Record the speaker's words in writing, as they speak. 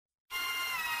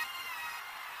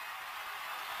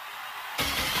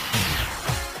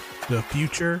The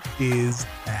future is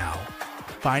now.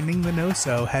 Finding the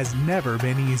no-so has never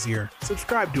been easier.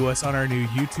 Subscribe to us on our new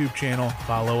YouTube channel,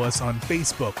 follow us on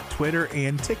Facebook, Twitter,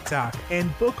 and TikTok,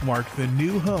 and bookmark the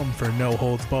new home for No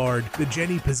Holds Barred, The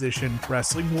Jenny Position,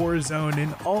 Wrestling War Zone,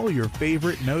 and all your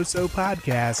favorite no-so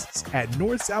podcasts at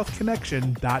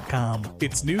NorthSouthConnection.com.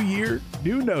 It's new year,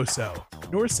 new no-so.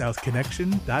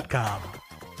 NorthSouthConnection.com.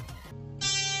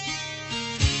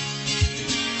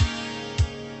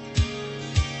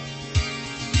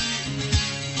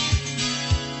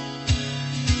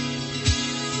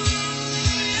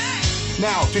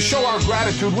 Now, to show our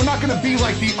gratitude, we're not going to be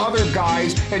like the other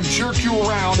guys and jerk you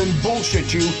around and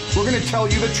bullshit you. We're going to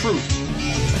tell you the truth.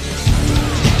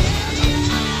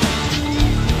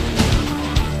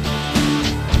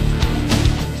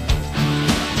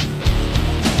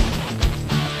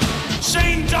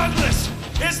 Shane Douglas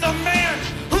is the man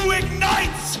who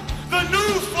ignites the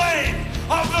new flame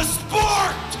of the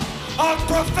sport of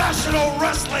professional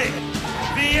wrestling.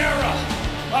 The era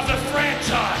of the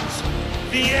franchise.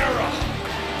 The era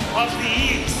of the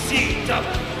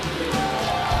ECW.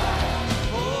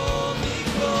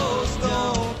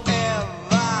 Don't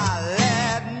ever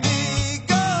let me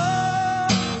go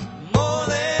more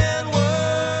than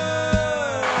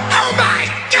words. Oh my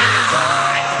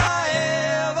God! I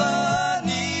ever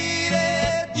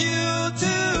needed you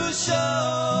to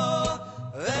show.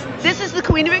 This is the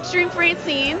Queen of Extreme,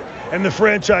 Francine. And the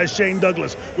franchise, Shane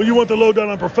Douglas. When you want the lowdown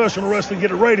on professional wrestling,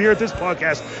 get it right here at this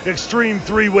podcast, Extreme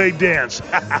Three-Way Dance.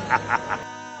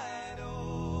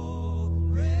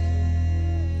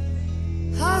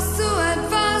 Hast du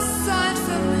etwas Zeit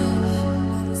für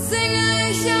mich? Singe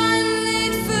ich ein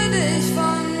Lied für dich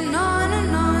von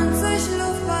 99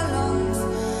 Luftballons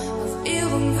auf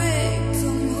ihrem Weg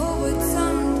zum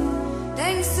Horizont.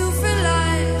 Denkst du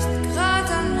vielleicht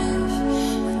grad an mich?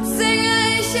 Dann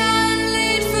singe ich ein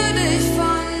Lied für dich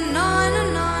von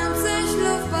 99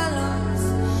 Luftballons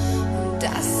und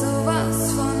dass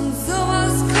sowas von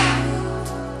sowas kommt.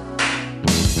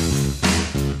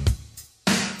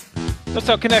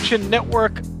 South Connection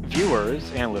Network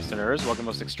viewers and listeners, welcome to the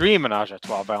most extreme menage a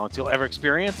trois violence you'll ever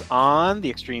experience on the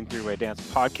Extreme Three-Way Dance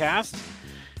podcast.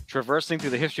 Traversing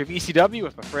through the history of ECW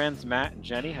with my friends Matt and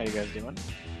Jenny. How you guys doing?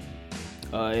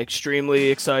 Extremely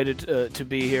excited to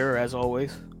be here, as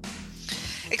always.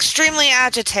 Extremely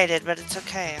agitated, but it's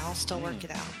okay. I'll still work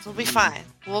it out. It'll be fine.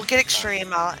 We'll get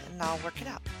extreme and I'll work it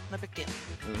out. No big deal.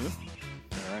 All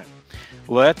right.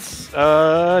 Let's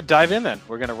dive in then.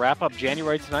 We're going to wrap up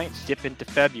January tonight and dip into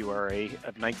February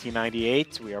of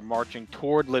 1998. We are marching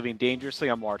toward Living Dangerously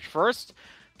on March 1st.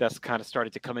 That's kind of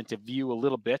started to come into view a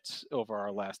little bit over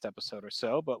our last episode or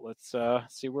so, but let's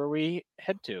see where we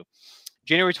head to.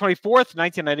 January 24th,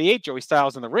 1998, Joey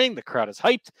Styles in the ring. The crowd is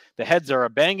hyped. The heads are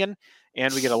a-banging,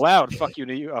 and we get a loud fuck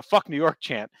New York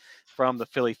chant from the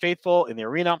Philly faithful in the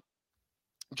arena.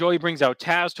 Joey brings out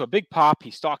Taz to a big pop. He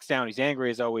stalks down. He's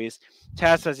angry as always.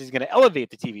 Taz says he's going to elevate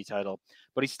the TV title,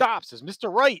 but he stops as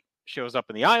Mr. Wright shows up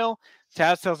in the aisle.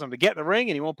 Taz tells him to get in the ring,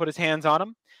 and he won't put his hands on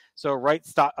him. So Wright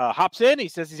hops in. He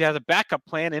says he has a backup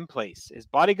plan in place. His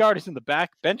bodyguard is in the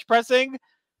back bench pressing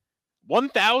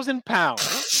 1,000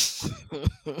 pounds.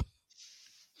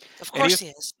 Of course he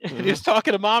is. And he was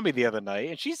talking to Mommy the other night,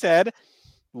 and she said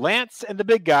Lance and the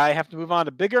big guy have to move on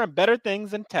to bigger and better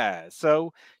things than Taz.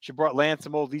 So she brought Lance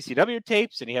some old ECW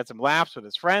tapes, and he had some laughs with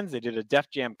his friends. They did a Def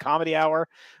Jam comedy hour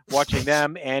watching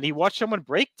them, and he watched someone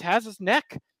break Taz's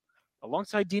neck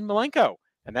alongside Dean Malenko.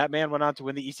 And that man went on to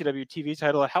win the ECW TV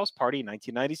title at House Party in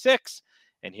 1996.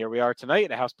 And here we are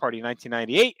tonight at House Party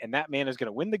 1998, and that man is going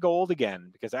to win the gold again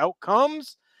because out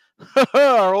comes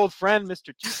our old friend,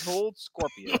 Mr. Two-Told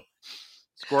Scorpio.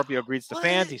 Scorpio greets the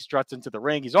fans. He struts into the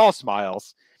ring. He's all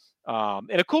smiles.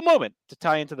 And a cool moment to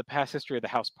tie into the past history of the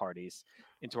house parties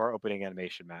into our opening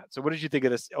animation, Matt. So what did you think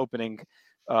of this opening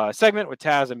segment with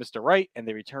Taz and Mr. Wright and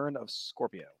the return of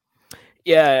Scorpio?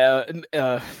 Yeah,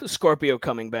 Scorpio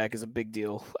coming back is a big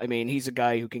deal. I mean, he's a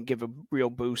guy who can give a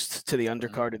real boost to the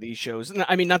undercard of these shows.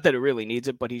 I mean, not that it really needs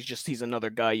it, but he's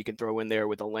another guy you can throw in there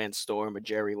with a Lance Storm, a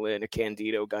Jerry Lynn, a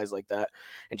Candido, guys like that,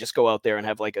 and just go out there and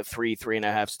have like a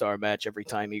 3.5 star match every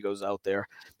time he goes out there.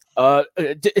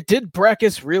 Did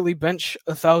Brackus really bench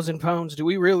 1,000 pounds? Do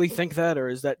we really think that, or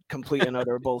is that complete and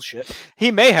utter bullshit? He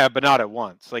may have, but not at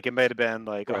once. Like it might have been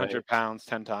like 100 Right. pounds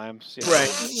 10 times. You know?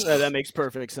 Right, that makes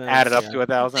perfect sense. Added up yeah. to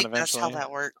 1,000 That's eventually. how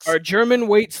that works. Are German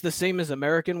weights the same as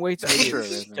American weights? Maybe Sure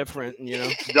it's isn't. different, you know.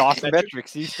 The awesome metric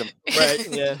system. Right?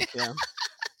 Yeah.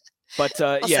 But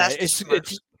yeah,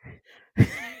 that's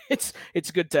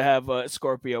it's good to have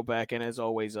Scorpio back, and as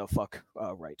always, fuck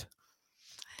Wright.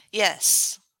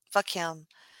 Yes. Fuck him.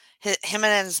 Him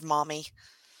and his mommy.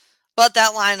 But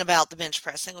that line about the bench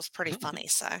pressing was pretty funny.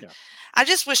 So I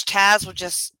just wish Taz would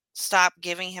just stop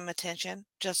giving him attention.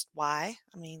 Just why?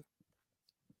 I mean,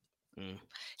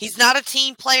 he's not a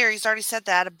team player. He's already said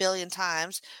that a billion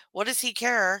times. What does he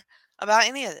care about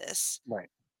any of this? Right.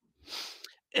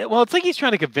 Well, it's like he's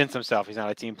trying to convince himself he's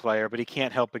not a team player, but he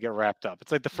can't help but get wrapped up.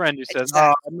 It's like the friend who says,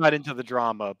 "Oh, I'm not into the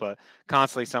drama," but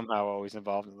constantly somehow always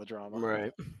involved in the drama.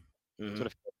 Right. Sort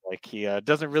of like he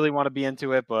doesn't really want to be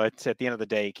into it, but at the end of the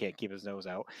day, he can't keep his nose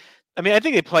out. I mean, I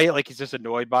think they play it like he's just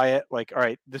annoyed by it. Like, all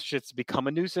right, this shit's become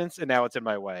a nuisance, and now it's in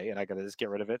my way, and I got to just get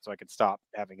rid of it so I can stop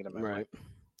having it in my way.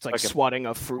 It's like swatting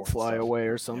a fruit fly away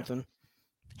or something.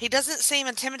 He doesn't seem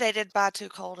intimidated by Too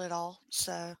Cold at all.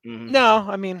 So no,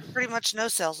 I mean, pretty much no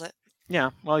sells it. Yeah,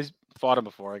 well, he's fought him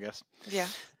before, I guess. Yeah.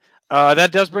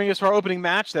 That does bring us to our opening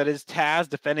match. That is Taz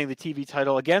defending the TV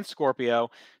title against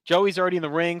Scorpio. Joey's already in the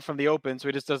ring from the open, so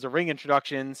he just does the ring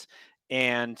introductions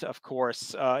and, of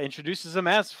course, introduces him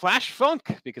as Flash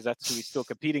Funk because that's who he's still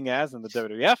competing as in the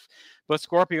WWF. But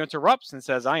Scorpio interrupts and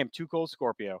says, "I am Too Cold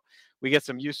Scorpio." We get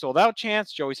some "You Sold Out"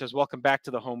 chants. Joey says, "Welcome back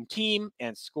to the home team,"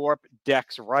 and Scorp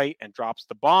decks Wright and drops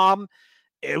the bomb.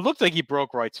 It looked like he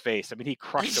broke Wright's face. I mean, he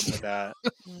crushed him with that.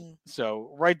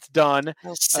 So Wright's done.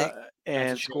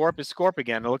 And Scorp is Scorp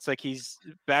again. It looks like he's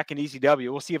back in ECW.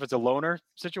 We'll see if it's a loner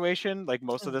situation, like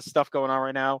most of this stuff going on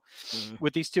right now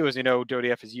with these two. As you know,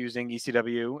 WWF is using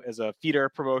ECW as a feeder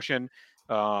promotion.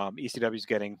 ECW is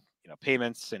getting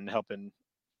payments and helping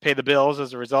pay the bills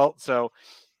as a result. So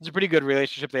it's a pretty good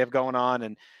relationship they have going on,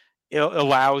 and it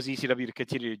allows ECW to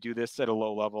continue to do this at a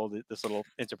low level, this little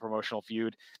interpromotional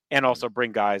feud, and also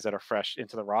bring guys that are fresh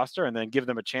into the roster and then give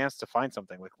them a chance to find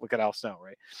something. Like, look at Al Snow,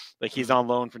 right? Like, he's on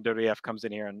loan from WWF, comes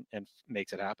in here and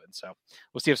makes it happen. So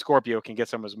we'll see if Scorpio can get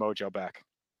some of his mojo back.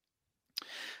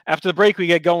 After the break, we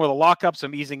get going with a lockup,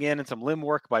 some easing in, and some limb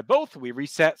work by both. We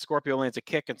reset. Scorpio lands a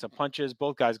kick and some punches.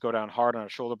 Both guys go down hard on a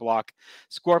shoulder block.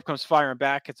 Scorp comes firing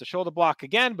back, hits a shoulder block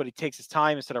again, but he takes his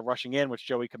time instead of rushing in, which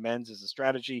Joey commends as a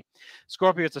strategy.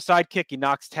 Scorpio hits a side kick. He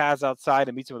knocks Taz outside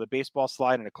and meets him with a baseball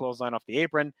slide and a clothesline off the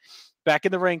apron. Back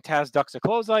in the ring, Taz ducks a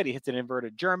clothesline. He hits an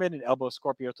inverted German and elbows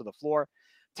Scorpio to the floor.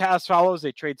 Taz follows.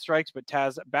 They trade strikes, but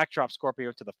Taz backdrops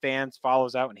Scorpio to the fans,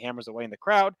 follows out, and hammers away in the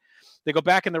crowd. They go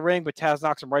back in the ring, but Taz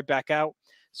knocks him right back out.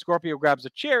 Scorpio grabs a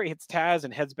chair, he hits Taz,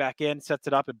 and heads back in, sets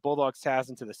it up, and bulldogs Taz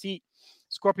into the seat.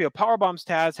 Scorpio powerbombs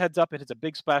Taz, heads up, and hits a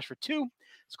big splash for 2.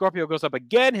 Scorpio goes up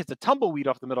again, hits a tumbleweed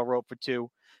off the middle rope for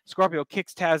 2. Scorpio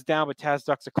kicks Taz down, but Taz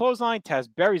ducks a clothesline. Taz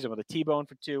buries him with a T-bone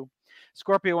for 2.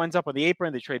 Scorpio ends up on the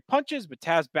apron. They trade punches, but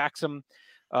Taz backs him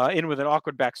in with an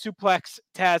awkward back suplex.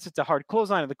 Taz hits a hard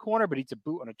clothesline in the corner, but eats a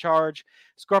boot on a charge.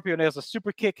 Scorpio nails a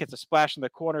super kick, hits a splash in the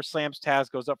corner, slams Taz,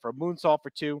 goes up for a moonsault for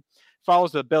 2,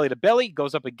 follows the belly to belly,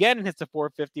 goes up again and hits a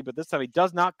 450, but this time he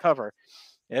does not cover.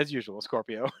 As usual,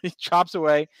 Scorpio. He chops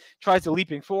away, tries a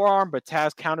leaping forearm, but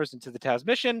Taz counters into the Taz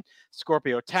mission.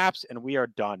 Scorpio taps, and we are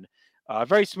done.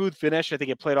 Very smooth finish. I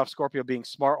think it played off Scorpio being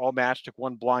smart all match, took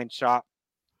one blind shot,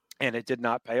 and it did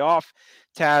not pay off.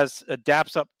 Taz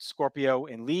daps up Scorpio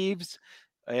and leaves,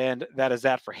 and that is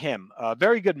that for him.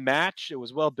 Very good match. It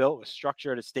was well built, was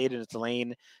structured, it stayed in its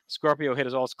lane. Scorpio hit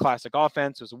his classic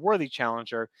offense. It was a worthy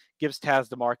challenger, gives Taz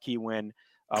the marquee win.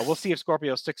 We'll see if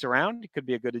Scorpio sticks around. It could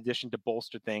be a good addition to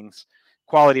bolster things.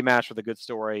 Quality match with a good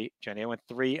story. Jenny, I went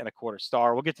 3 1/4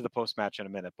 star. We'll get to the post-match in a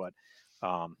minute, but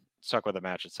stuck with the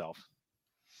match itself.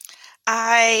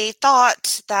 I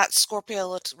thought that Scorpio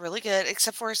looked really good,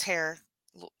 except for his hair.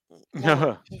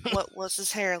 What was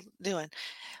his hair doing?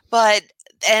 But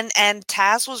and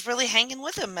Taz was really hanging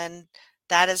with him, and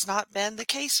that has not been the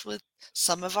case with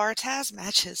some of our Taz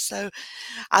matches. So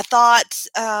I thought,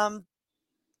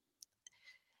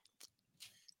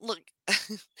 look,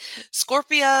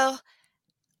 Scorpio,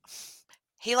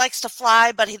 he likes to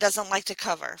fly, but he doesn't like to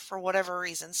cover for whatever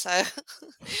reason. So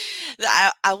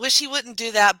I wish he wouldn't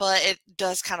do that, but it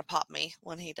does kind of pop me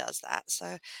when he does that.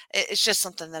 So it's just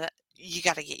something that you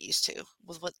got to get used to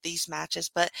with these matches.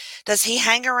 But does he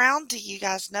hang around? Do you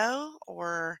guys know?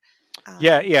 Or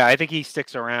yeah, I think he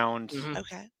sticks around.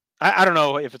 Okay. I don't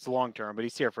know if it's long term, but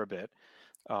he's here for a bit.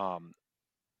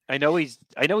 I know he's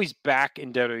back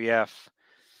in WWF.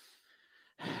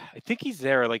 I think he's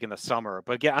there like in the summer,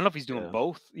 but again, I don't know if he's doing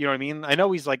both. You know what I mean? I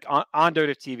know he's like on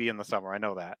WWF TV in the summer. I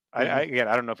know that. I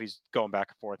don't know if he's going back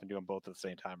and forth and doing both at the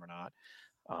same time or not.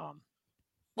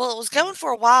 Well, it was going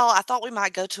for a while. I thought we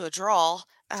might go to a draw,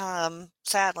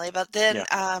 sadly, but then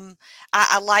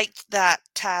I liked that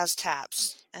Taz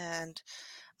taps and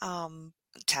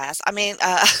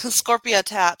Scorpio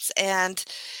taps, and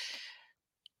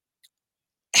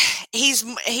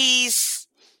he's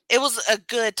it was a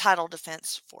good title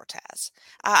defense for Taz.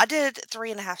 I did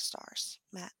 3.5 stars,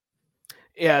 Matt.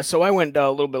 Yeah, so I went a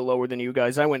little bit lower than you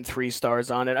guys. I went 3 stars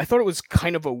on it. I thought it was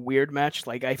kind of a weird match.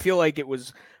 Like, I feel like it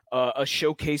was a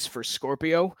showcase for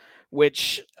Scorpio,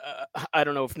 which I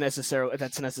don't know if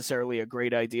that's necessarily a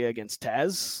great idea against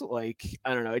Taz. Like,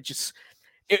 I don't know.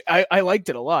 I liked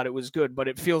it a lot. It was good, but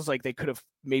it feels like they could have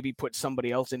maybe put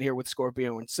somebody else in here with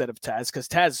Scorpio instead of Taz, because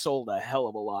Taz sold a hell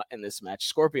of a lot in this match.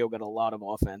 Scorpio got a lot of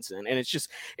offense in, and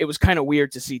it was kind of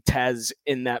weird to see Taz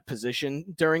in that position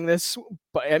during this.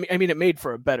 But I mean, it made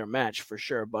for a better match for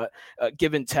sure. But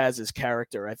given Taz's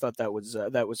character, I thought that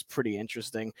was pretty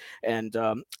interesting, and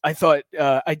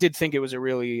I did think it was a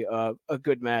really a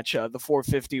good match. The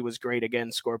 450 was great again.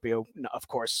 Scorpio, of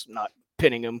course, not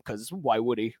pinning him, because why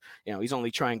would he? He's only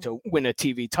trying to win a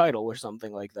TV title or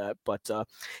something like that. But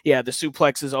yeah, the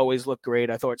suplexes always look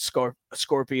great. I thought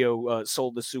Scorpio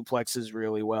sold the suplexes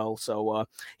really well. So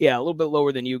yeah, a little bit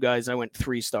lower than you guys. I went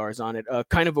 3 stars on it.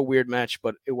 Kind of a weird match,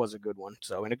 but it was a good one.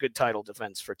 So, and a good title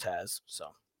defense for Taz. So.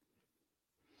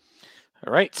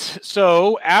 All right.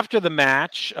 So after the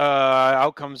match,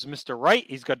 out comes Mr. Wright.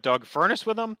 He's got Doug Furnace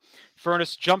with him.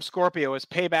 Furnace jumps Scorpio as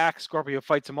payback. Scorpio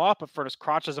fights him off, but Furnace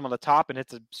crotches him on the top and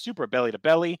hits a super belly to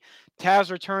belly. Taz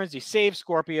returns. He saves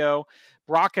Scorpio.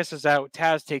 Brockus is out.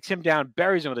 Taz takes him down,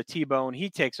 buries him with a T-bone. He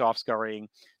takes off scurrying.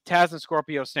 Taz and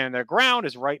Scorpio stand their ground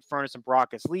as Wright, Furnace, and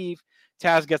Brockus leave.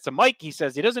 Taz gets a mic. He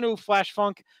says he doesn't know Flash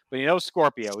Funk, but he knows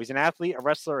Scorpio. He's an athlete, a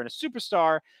wrestler, and a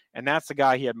superstar, and that's the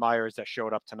guy he admires that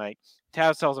showed up tonight.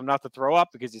 Taz tells him not to throw up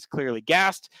because he's clearly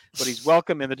gassed, but he's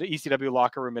welcome in the ECW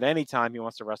locker room at any time he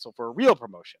wants to wrestle for a real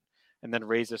promotion, and then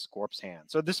raises Scorp's hand.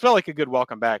 So this felt like a good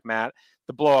welcome back, Matt.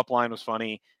 The blow-up line was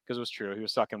funny because it was true. He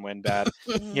was sucking wind bad.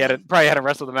 Probably hadn't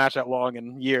wrestled the match that long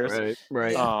in years.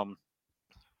 Right.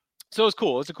 So it was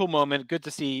cool. It's a cool moment. Good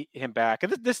to see him back.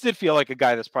 And this did feel like a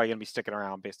guy that's probably going to be sticking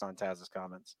around based on Taz's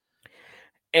comments.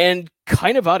 And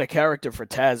kind of out of character for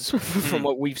Taz from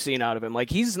what we've seen out of him. Like,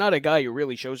 he's not a guy who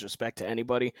really shows respect to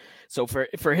anybody. So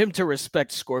for him to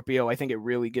respect Scorpio, I think it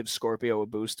really gives Scorpio a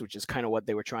boost, which is kind of what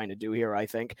they were trying to do here, I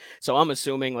think. So I'm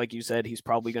assuming, like you said, he's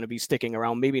probably going to be sticking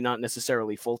around, maybe not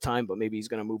necessarily full-time, but maybe he's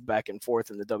going to move back and forth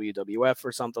in the WWF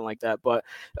or something like that. But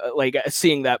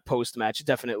seeing that post-match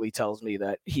definitely tells me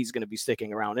that he's going to be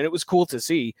sticking around. And it was cool to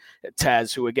see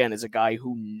Taz, who, again, is a guy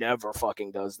who never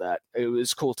fucking does that. It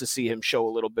was cool to see him show a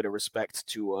little bit of respect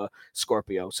to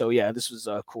Scorpio. So yeah, this was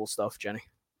cool stuff, Jenny.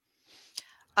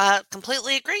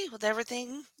 Completely agree with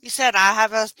everything you said.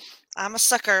 I'm a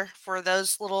sucker for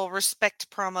those little respect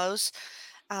promos.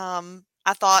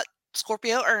 I thought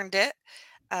Scorpio earned it.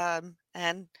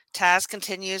 And Taz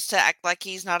continues to act like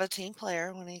he's not a team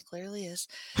player when he clearly is.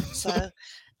 So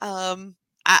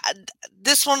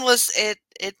this one was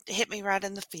it hit me right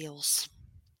in the feels.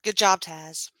 Good job,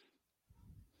 Taz.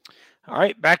 All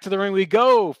right, back to the ring we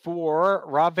go for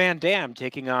Rob Van Dam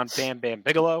taking on Bam Bam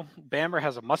Bigelow. Bammer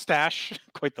has a mustache,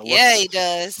 quite the look. Yeah, he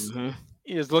does. Mm-hmm.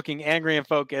 He is looking angry and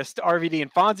focused. RVD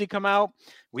and Fonzie come out.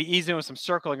 We ease in with some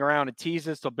circling around and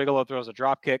teases till Bigelow throws a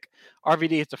drop kick.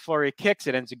 RVD hits a flurry of kicks.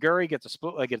 It ends Guri, gets a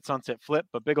split-legged sunset flip,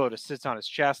 but Bigelow just sits on his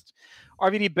chest.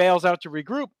 RVD bails out to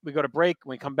regroup. We go to break.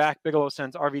 When we come back, Bigelow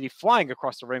sends RVD flying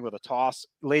across the ring with a toss,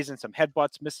 lays in some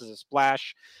headbutts, misses a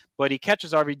splash, but he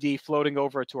catches RVD floating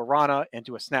over to a Rana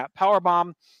into a snap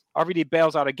powerbomb. RVD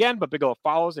bails out again, but Bigelow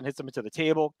follows and hits him into the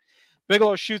table.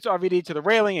 Bigelow shoots RVD to the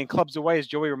railing and clubs away as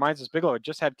Joey reminds us Bigelow had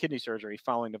just had kidney surgery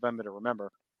following November to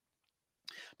Remember.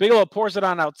 Bigelow pours it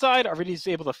on outside. RVD is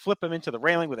able to flip him into the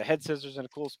railing with a head scissors in a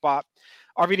cool spot.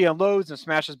 RVD unloads and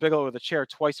smashes Bigelow with a chair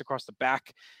twice across the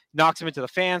back, knocks him into the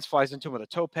fans, flies into him with a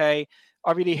tope.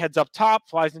 RVD heads up top,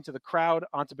 flies into the crowd,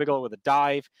 onto Bigelow with a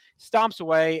dive, stomps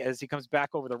away as he comes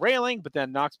back over the railing, but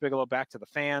then knocks Bigelow back to the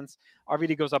fans.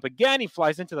 RVD goes up again. He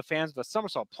flies into the fans with a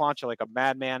somersault plancha like a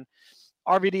madman.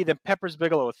 RVD then peppers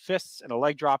Bigelow with fists and a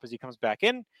leg drop as he comes back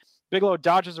in. Bigelow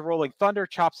dodges a rolling thunder,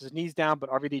 chops his knees down, but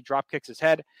RVD drop kicks his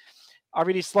head.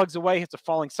 RVD slugs away, hits a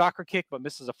falling soccer kick, but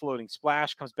misses a floating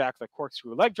splash, comes back with a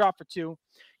corkscrew leg drop for 2.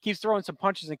 Keeps throwing some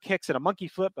punches and kicks and a monkey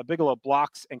flip, but Bigelow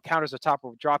blocks and counters a top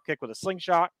rope drop kick with a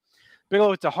slingshot.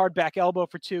 Bigelow hits a hard back elbow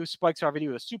for 2, spikes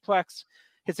RVD with a suplex,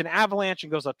 hits an avalanche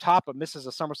and goes up top, but misses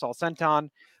a somersault senton.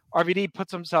 RVD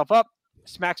puts himself up,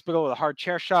 smacks Bigelow with a hard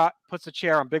chair shot, puts the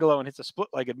chair on Bigelow and hits a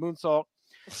split-legged moonsault.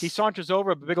 He saunters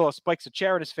over, but Bigelow spikes a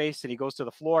chair in his face and he goes to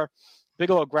the floor.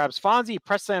 Bigelow grabs Fonzie,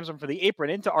 press slams him for the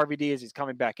apron into RVD as he's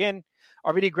coming back in.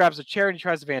 RVD grabs a chair and he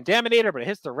tries to Van Daminator, but it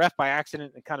hits the ref by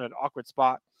accident in kind of an awkward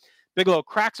spot. Bigelow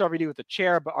cracks RVD with the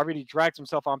chair, but RVD drags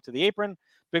himself onto the apron.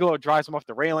 Bigelow drives him off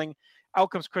the railing.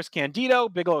 Out comes Chris Candido.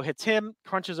 Bigelow hits him,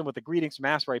 crunches him with the greetings from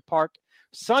Asbury Park.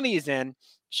 Sonny is in,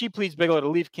 She pleads Bigelow to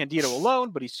leave Candido alone,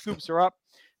 but he scoops her up.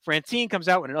 Francine comes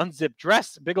out in an unzipped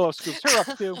dress. Bigelow scoops her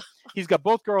up too. He's got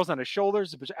both girls on his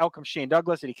shoulders. Out comes Shane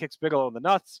Douglas, and he kicks Bigelow in the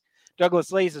nuts.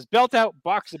 Douglas lays his belt out,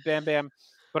 boxes Bam Bam,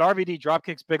 but RVD drop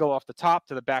kicks Bigelow off the top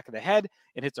to the back of the head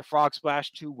and hits a frog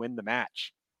splash to win the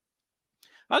match.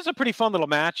 That was a pretty fun little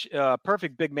match.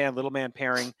 Perfect big man, little man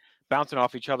pairing, bouncing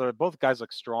off each other. Both guys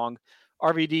look strong.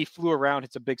 RVD flew around,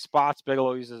 hit some big spots.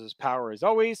 Bigelow uses his power as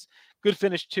always. Good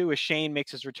finish, too, as Shane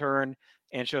makes his return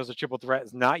and shows the triple threat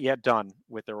is not yet done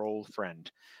with their old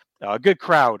friend. Good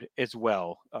crowd as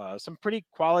well. Some pretty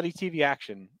quality TV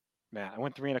action, Matt. I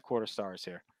went 3.25 stars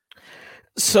here.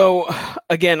 So,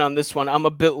 again, on this one, I'm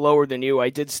a bit lower than you. I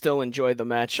did still enjoy the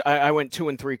match. I went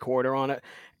 2.75 on it.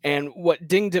 And what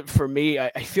dinged it for me,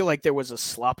 I feel like there was a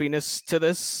sloppiness to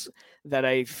this that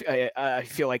I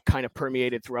feel like kind of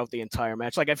permeated throughout the entire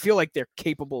match. Like, I feel like they're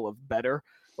capable of better.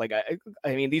 Like,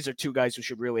 I mean, these are two guys who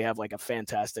should really have like a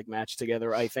fantastic match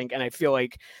together, I think. And I feel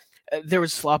like there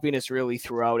was sloppiness really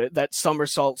throughout it. That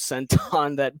somersault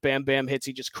senton that Bam Bam hits,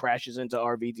 he just crashes into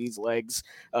RVD's legs.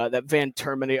 That Van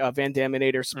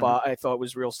Daminator spot, I thought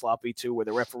was real sloppy too, where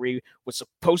the referee was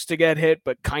supposed to get hit,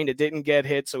 but kind of didn't get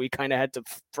hit, so he kind of had to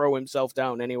throw himself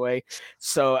down anyway.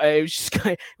 So it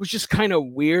was just kind of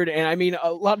weird. And I mean,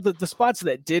 a lot of the spots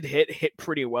that did hit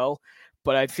pretty well,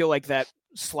 but I feel like that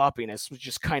sloppiness was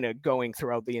just kind of going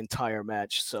throughout the entire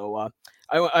match. So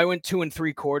I went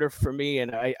 2.75 for me,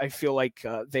 and I feel like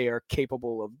they are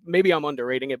capable of, maybe I'm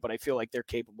underrating it, but I feel like they're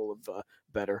capable of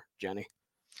better, Jenny.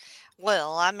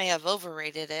 Well, I may have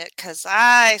overrated it because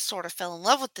I sort of fell in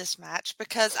love with this match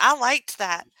because I liked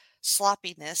that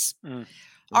sloppiness.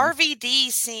 RVD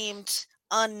seemed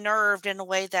unnerved in a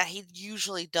way that he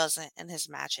usually doesn't in his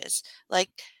matches. Like,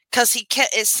 because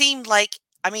it seemed like,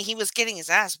 I mean, he was getting his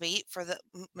ass beat for the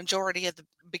majority of the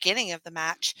beginning of the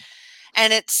match,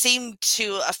 and it seemed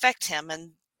to affect him,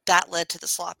 and that led to the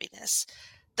sloppiness.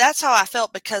 That's how I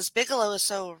felt because Bigelow is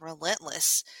so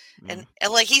relentless, and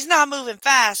like he's not moving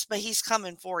fast, but he's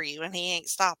coming for you, and he ain't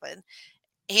stopping.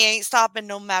 He ain't stopping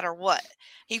no matter what.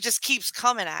 He just keeps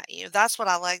coming at you. That's what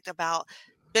I liked about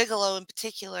Bigelow in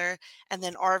particular, and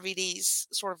then RVD's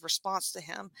sort of response to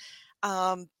him.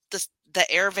 The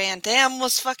Air Van Dam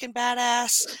was fucking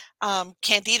badass.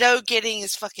 Candido getting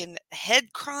his fucking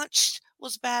head crunched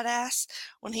was badass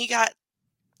when he got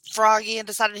froggy and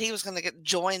decided he was going to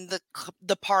join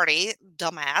the party,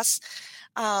 dumbass.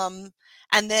 And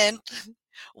then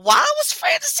why was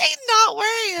Francine not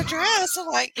wearing a dress? I'm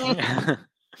like,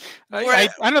 I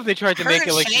don't know if they tried to make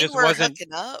it like she just wasn't.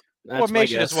 Up. Well, maybe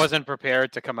she just wasn't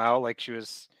prepared to come out, like she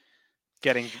was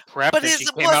getting prepped, but and she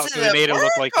came out, so they made it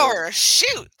look like or a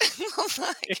shoot.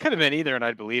 It could have been either, and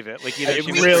I'd believe it. Like either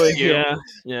she really, was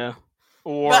yeah,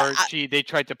 or they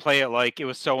tried to play it like it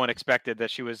was so unexpected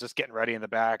that she was just getting ready in the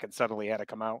back and suddenly had to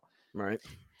come out. Right.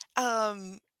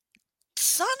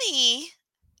 Sunny.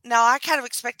 Now I kind of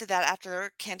expected that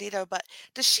after Candido, but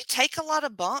does she take a lot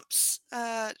of bumps?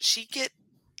 She get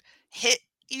hit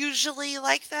usually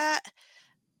like that?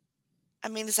 I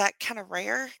mean, is that kind of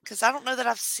rare? Because I don't know that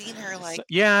I've seen her like.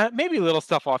 Yeah, maybe little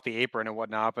stuff off the apron and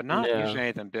whatnot, but not usually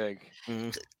anything big.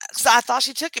 So I thought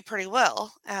she took it pretty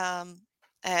well,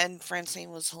 and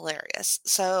Francine was hilarious.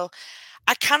 So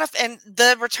I kind of, and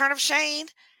the return of Shane,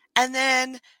 and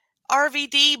then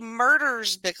RVD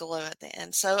murders Bigelow at the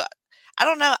end. So I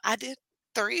don't know. I did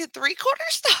 3.75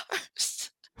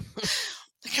 stars.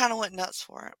 I kind of went nuts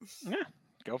for it. Yeah,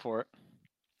 go for it.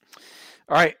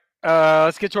 All right.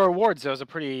 Let's get to our awards. That was a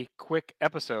pretty quick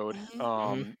episode.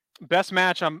 Best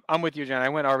match, I'm with you, Jen. I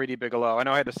went RVD Bigelow. I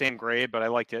know I had the same grade, but I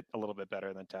liked it a little bit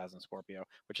better than Taz and Scorpio,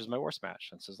 which is my worst match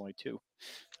since there's only 2.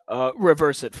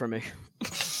 Reverse it for me.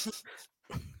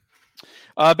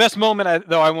 Best moment,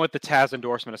 though, I went with the Taz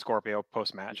endorsement of Scorpio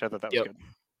post-match. I thought that was good.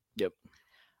 Yep.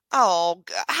 Oh,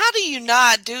 how do you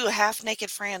not do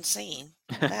half-naked Francine?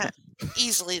 That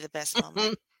easily the best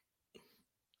moment.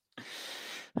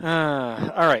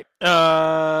 All right.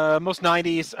 Most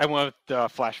 90s, I went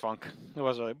with Flash Funk. There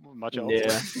wasn't really much else.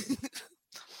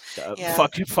 Yeah.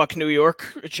 Fuck New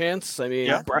York a chance. I mean,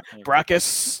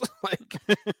 Brackus.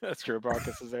 That's true.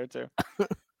 Brackus is there too.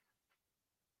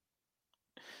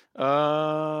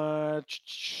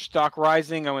 Stock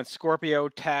Rising, I went Scorpio,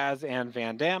 Taz, and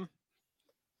Van Dam.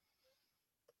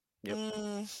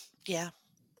 Yep. Yeah.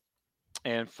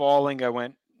 And Falling, I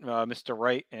went Mr.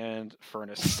 Wright and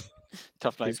Furnace.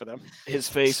 Tough night for them. His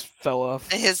face fell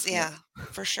off.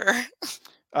 For sure.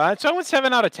 So I went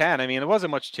 7 out of 10. I mean, there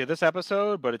wasn't much to this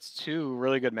episode, but it's 2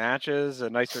 really good matches. A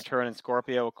nice return in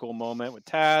Scorpio, a cool moment with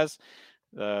Taz,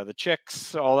 the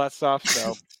chicks, all that stuff.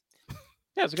 So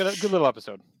yeah, it's a good little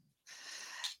episode.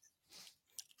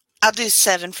 I'll do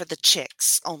 7 for the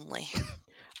chicks only.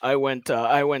 I went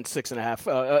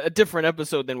 6.5. A different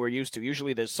episode than we're used to.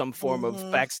 Usually there's some form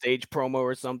of backstage promo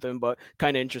or something, but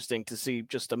kind of interesting to see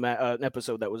just an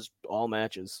episode that was all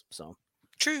matches. So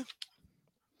true.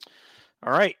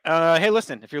 All right. Hey,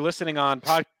 listen, if you're listening on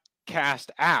podcast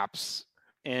apps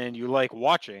and you like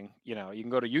watching, you can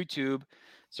go to YouTube,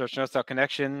 search No Style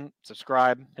Connection,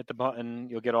 subscribe, hit the button.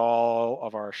 You'll get all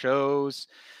of our shows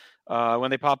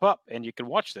when they pop up, and you can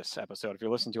watch this episode if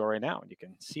you're listening to it right now, and you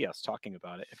can see us talking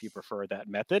about it if you prefer that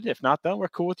method. If not, then we're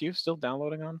cool with you still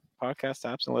downloading on podcast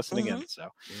apps and listening in. So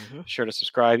sure to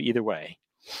subscribe either way.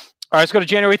 All right, let's go to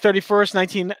January 31st,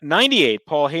 1998.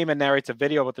 Paul Heyman narrates a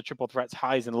video about the Triple Threat's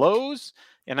highs and lows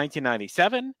in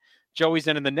 1997. Joey's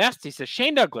in the nest. He says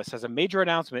Shane Douglas has a major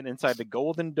announcement inside the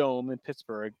Golden Dome in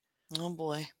Pittsburgh. Oh,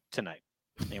 boy. Tonight.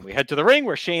 And we head to the ring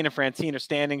where Shane and Francine are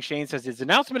standing. Shane says his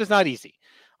announcement is not easy.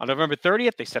 On November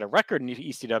 30th, they set a record in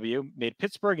ECW, made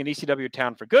Pittsburgh an ECW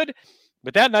town for good.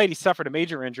 But that night, he suffered a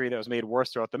major injury that was made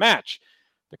worse throughout the match.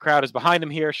 The crowd is behind him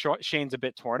here. Shane's a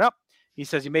bit torn up. He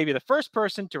says he may be the first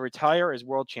person to retire as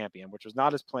world champion, which was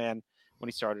not his plan when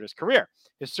he started his career.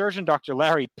 His surgeon, Dr.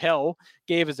 Larry Pell,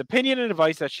 gave his opinion and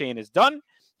advice that Shane is done.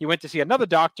 He went to see another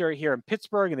doctor here in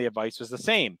Pittsburgh, and the advice was the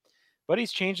same. But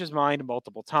he's changed his mind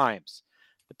multiple times.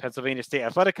 The Pennsylvania State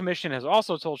Athletic Commission has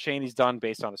also told Shane he's done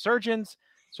based on the surgeons,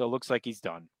 so it looks like he's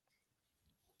done.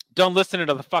 Done listening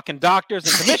to the fucking doctors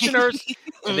and commissioners,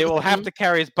 and they will have to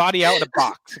carry his body out in a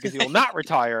box because he will not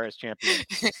retire as champion.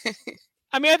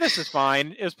 I mean, this is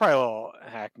fine. It was probably a little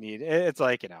hackneyed. It's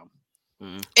like,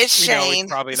 it's Shane. He's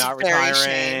probably It's not very retiring.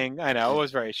 Shane. I know, it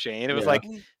was very Shane. It was like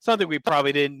something we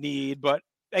probably didn't need, but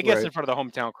I guess in front of the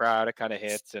hometown crowd, it kind of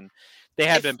hits, and they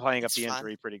had been playing up the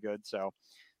injury pretty good, so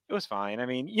it was fine. I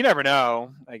mean, you never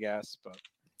know, I guess, but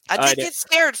I did get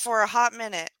scared for a hot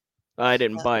minute. I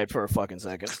didn't buy it for a fucking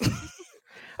second.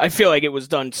 I feel like it was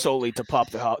done solely to pop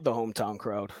the hometown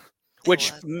crowd,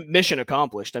 which mission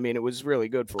accomplished. I mean, it was really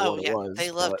good for what it was.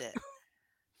 They loved it.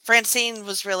 Francine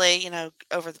was really,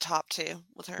 over the top too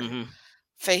with her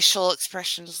facial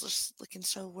expressions, just looking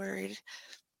so worried.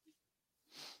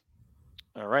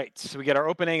 All right, so we get our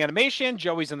opening animation.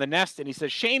 Joey's in the nest, and he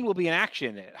says Shane will be in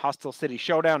action at Hostile City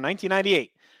Showdown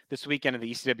 1998 this weekend in the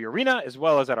ECW Arena, as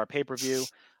well as at our pay-per-view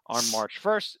on March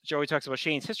 1st. Joey talks about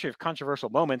Shane's history of controversial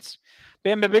moments.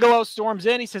 Bam Bigelow storms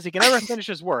in. He says he can never finish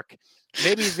his work.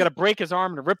 Maybe he's going to break his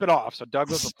arm and rip it off, so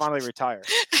Douglas will finally retire.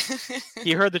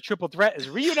 He heard the Triple Threat is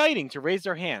reuniting to raise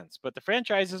their hands, but the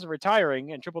franchise is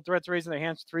retiring, and Triple Threat's raising their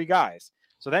hands to 3 guys.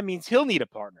 So that means he'll need a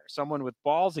partner, someone with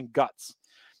balls and guts.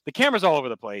 The camera's all over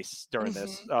the place during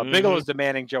this. Bigelow's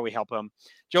demanding Joey help him.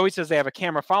 Joey says they have a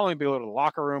camera following Bigelow to the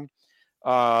locker room.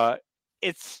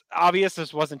 It's obvious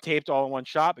this wasn't taped all in one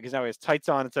shot because now he has tights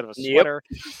on instead of a sweater.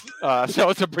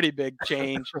 So it's a pretty big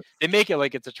change. They make it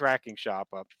like it's a tracking shot.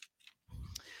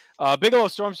 Bigelow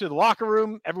storms through the locker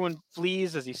room. Everyone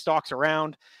flees as he stalks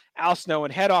around. Al Snow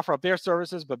and Head offer up their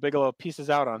services, but Bigelow pieces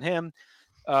out on him.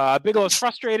 Bigelow's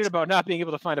frustrated about not being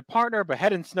able to find a partner, but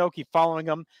Head and Snow keep following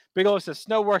him. Bigelow says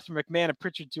Snow worked for McMahon and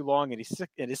Pritchard too long, and he's sick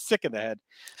in the head.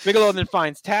 Bigelow then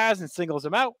finds Taz and singles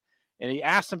him out, and he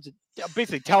asks him to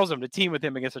basically tells him to team with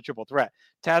him against a Triple Threat.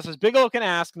 Taz says Bigelow can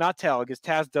ask, not tell, because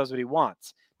Taz does what he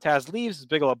wants. Taz leaves as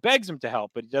Bigelow begs him to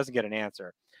help, but he doesn't get an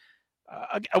answer.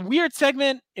 A weird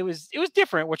segment. It was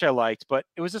different, which I liked, but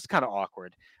it was just kind of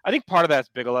awkward. I think part of that's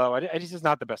Bigelow. I just is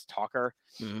not the best talker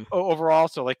overall.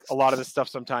 So like a lot of this stuff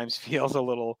sometimes feels a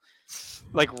little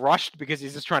like rushed because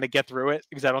he's just trying to get through it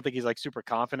because I don't think he's like super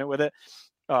confident with it.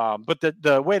 But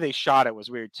the way they shot it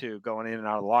was weird too, going in and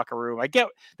out of the locker room. I get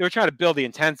they were trying to build the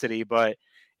intensity, but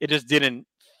it just didn't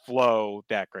flow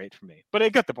that great for me. But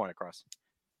it got the point across.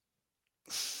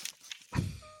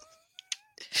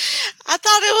 I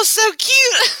thought it was so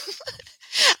cute.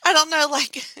 I don't know,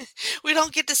 like, we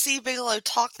don't get to see Bigelow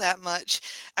talk that much,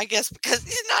 I guess, because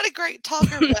he's not a great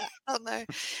talker, but I don't know.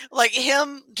 Like,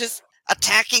 him just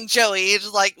attacking Joey,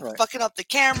 just like fucking up the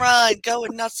camera and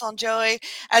going nuts on Joey.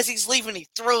 As he's leaving, he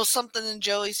throws something in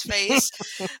Joey's face.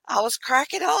 I was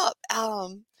cracking up.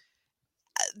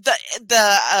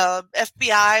 The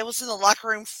FBI was in the locker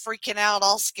room freaking out,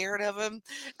 all scared of him.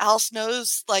 Al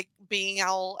Snow's like being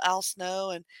Al Snow,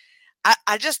 and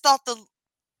I just thought the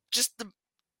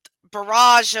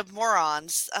barrage of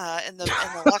morons in the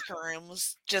locker room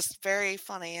was just very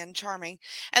funny and charming.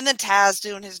 And then Taz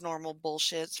doing his normal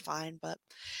bullshit, it's fine, but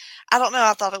I don't know.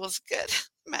 I thought it was good,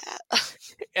 Matt.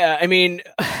 Yeah, I mean,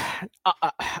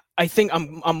 I think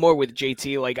I'm more with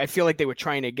JT. Like, I feel like they were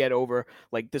trying to get over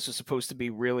like this was supposed to be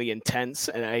really intense,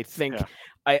 and I think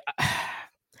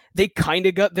they kind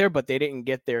of got there, but they didn't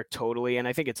get there totally. And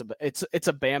I think it's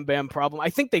a Bam Bam problem. I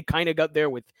think they kind of got there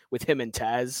with him and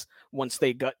Taz once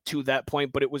they got to that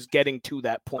point, but it was getting to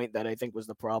that point that I think was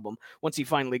the problem. Once he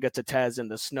finally got to Taz in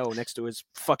the snow next to his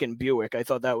fucking Buick, I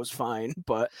thought that was fine,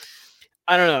 but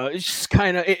I don't know. It's just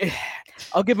kind of,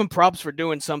 I'll give him props for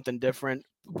doing something different,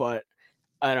 but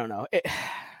I don't know.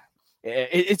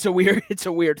 It's a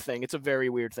weird thing. It's a very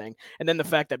weird thing. And then the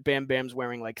fact that Bam Bam's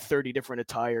wearing like 30 different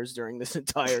attires during this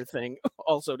entire thing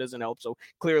also doesn't help. So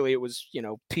clearly it was,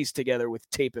 pieced together with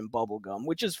tape and bubble gum,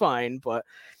 which is fine, but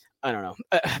I don't know.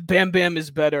 Bam Bam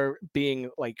is better being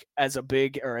like as a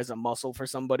big or as a muscle for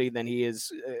somebody than he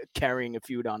is carrying a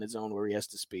feud on his own where he has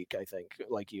to speak, I think,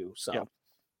 like you. So, yeah.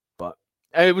 But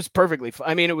it was perfectly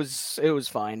I mean, it was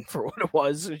fine for what it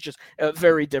was. It's just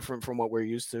very different from what we're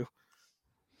used to.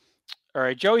 All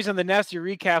right, Joey's in the nest. He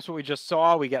recaps what we just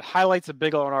saw. We get highlights of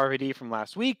Bigelow and RVD from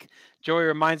last week. Joey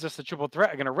reminds us the triple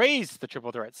threat are going to raise the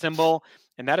triple threat symbol,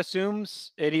 and he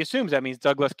assumes that means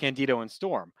Douglas, Candido, and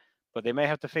Storm. But they may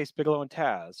have to face Bigelow and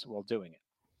Taz while doing it.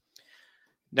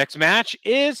 Next match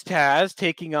is Taz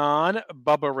taking on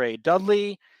Bubba Ray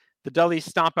Dudley. The Dudleys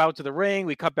stomp out to the ring.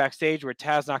 We cut backstage where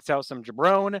Taz knocks out some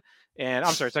jabron. And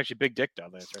I'm sorry, it's actually Big Dick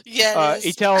Dudley. That's right. Yeah,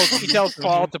 he tells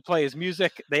Paul to play his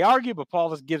music. They argue, but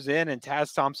Paul just gives in, and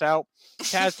Taz stomps out.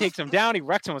 Taz takes him down. He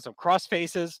wrecks him with some cross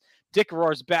faces. Dick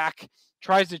roars back,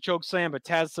 tries to choke slam, but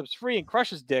Taz slips free and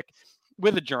crushes Dick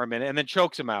with a German, and then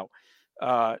chokes him out.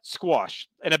 Squash,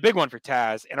 and a big one for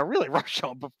Taz, and a really rough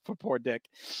show for poor Dick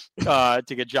to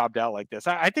get jobbed out like this.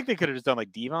 I think they could have just done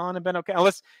like Devon and been okay.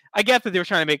 Unless I get that they were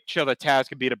trying to make sure that Taz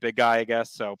could beat a big guy, I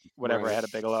guess. So whatever, I had a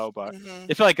Bigelow, but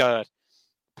it felt like a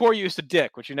poor use of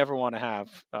Dick, which you never want to have,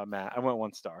 Matt. I went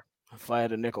 1 star. If I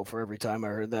had a nickel for every time I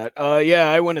heard that.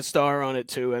 Yeah, I went a star on it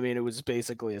too. I mean, it was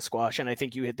basically a squash, and I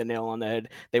think you hit the nail on the head.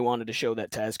 They wanted to show that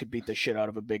Taz could beat the shit out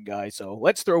of a big guy, so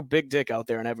let's throw Big Dick out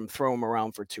there and have him throw him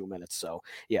around for 2 minutes. So,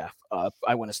 yeah,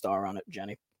 I went a star on it,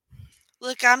 Jenny.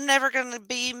 Look, I'm never going to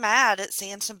be mad at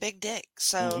seeing some Big Dick,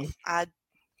 so I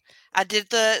did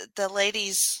the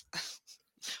ladies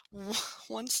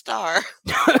 1 star.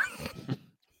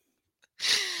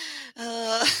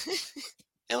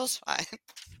 It was fine.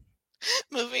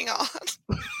 Moving on.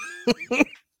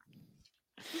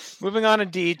 Moving on,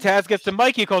 indeed. Taz gets the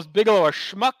mic. He calls Bigelow a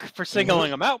schmuck for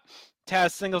singling him out.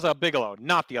 Taz singles out Bigelow,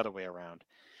 not the other way around.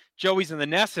 Joey's in the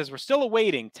nest says we're still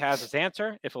awaiting Taz's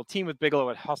answer if he'll team with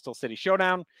Bigelow at Hostile City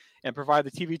Showdown and provide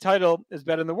the TV title is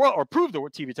better than the world, or prove the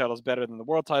TV title is better than the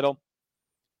world title.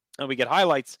 And we get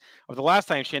highlights of the last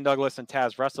time Shane Douglas and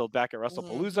Taz wrestled back at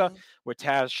WrestlePalooza, where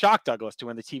Taz shocked Douglas to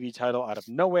win the TV title out of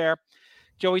nowhere.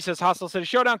 Joey says Hostile City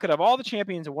Showdown could have all the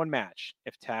champions in one match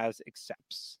if Taz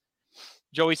accepts.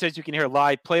 Joey says you can hear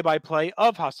live play-by-play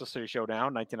of Hostile City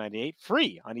Showdown 1998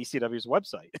 free on ECW's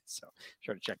website. So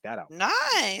sure to check that out.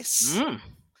 Nice.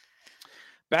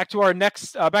 Back to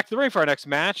the ring for our next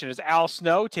match, and it's Al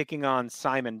Snow taking on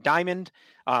Simon Diamond.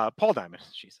 Paul Diamond.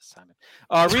 Jesus, Simon.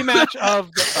 Rematch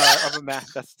of a match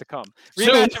that's to come.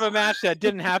 Rematch of a match that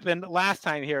didn't happen last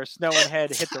time here. Snow and Head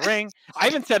hit the ring. I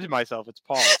even said to myself, it's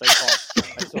Paul. Say Paul.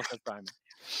 I still said Simon.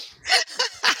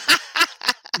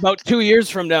 About 2 years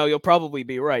from now, you'll probably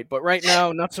be right, but right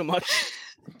now, not so much.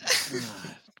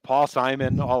 Paul,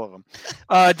 Simon, all of them.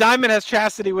 Diamond has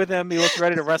Chastity with him. He looks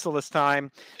ready to wrestle this time.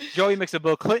 Joey makes a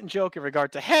Bill Clinton joke in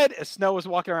regard to Head as Snow is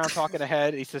walking around talking to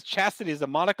Head. He says Chastity is the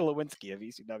Monica Lewinsky of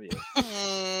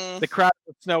ECW. The crowd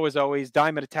with Snow as always.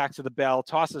 Diamond attacks with the bell,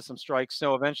 tosses some strikes.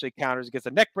 Snow eventually counters, gets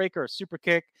a neck breaker, a super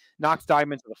kick, knocks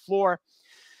Diamond to the floor.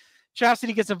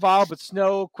 Chastity gets involved, but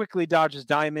Snow quickly dodges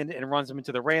Diamond and runs him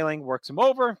into the railing, works him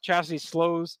over. Chastity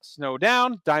slows Snow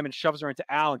down. Diamond shoves her into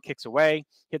Al and kicks away,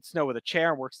 hits Snow with a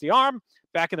chair and works the arm.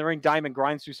 Back in the ring, Diamond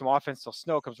grinds through some offense till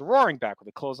Snow comes roaring back with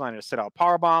a clothesline and a sit-out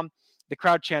powerbomb. The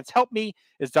crowd chants, "Help me,"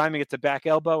 as Diamond gets a back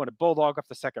elbow and a bulldog off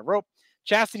the second rope.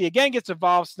 Chastity again gets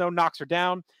involved. Snow knocks her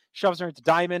down, shoves her into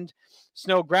Diamond.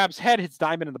 Snow grabs Head, hits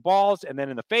Diamond in the balls and then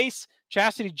in the face.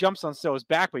 Chastity jumps on Snow's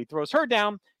back, but he throws her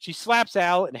down. She slaps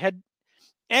Al and Head,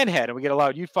 and we get a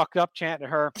loud "you fucked up" chant at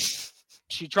her.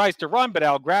 She tries to run, but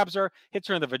Al grabs her, hits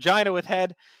her in the vagina with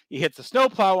Head. He hits a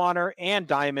snowplow on her and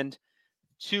Diamond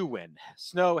to win.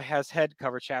 Snow has Head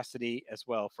cover Chastity as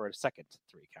well for a second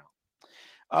 3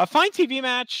 count. Fine TV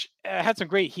match. Had some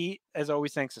great heat, as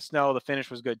always, thanks to Snow. The finish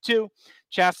was good, too.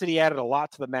 Chastity added a lot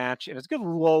to the match, and it's a good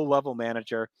low-level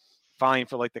manager. Fine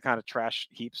for, like, the kind of trash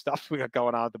heap stuff we got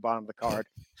going on at the bottom of the card.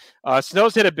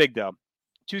 Snow's hit it big, though.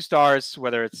 2 stars,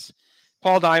 whether it's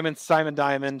Paul Diamond, Simon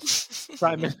Diamond,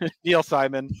 Simon Neil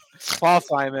Simon, Paul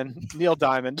Simon, Neil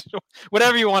Diamond,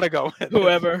 whatever you want to go with.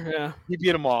 Whoever, yeah. He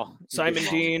beat them all. Simon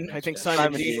Dean. I think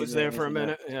Simon Dean was there for a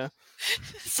minute. Yeah.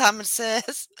 Simon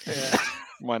Says. Yeah.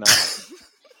 Why not?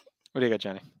 What do you got,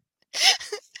 Jenny?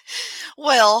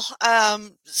 Well,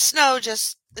 Snow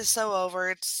just is so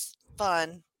over. It's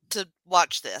fun to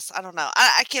watch this. I don't know.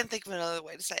 I can't think of another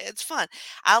way to say it. It's fun.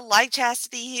 I like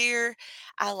Chastity here.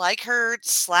 I like her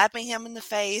slapping him in the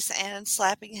face and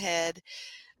slapping head.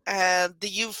 The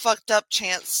 "you fucked up"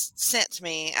 chants sent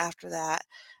me after that.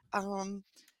 I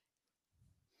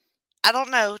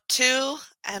don't know. 2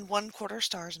 1/4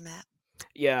 stars, Matt.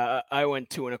 Yeah, I went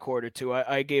 2 1/4 too.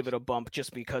 I gave it a bump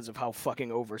just because of how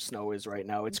fucking over Snow is right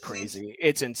now. It's crazy.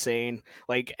 It's insane.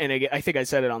 Like, and I think I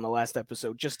said it on the last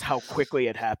episode, just how quickly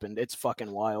it happened. It's fucking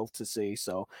wild to see.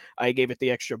 So I gave it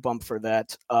the extra bump for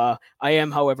that. I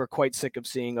am, however, quite sick of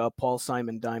seeing Paul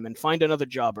Simon Diamond. Find another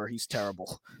jobber. He's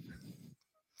terrible.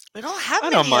 We don't have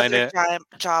I don't mind other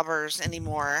jobbers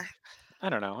anymore. I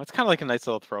don't know. It's kind of like a nice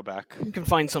little throwback. You can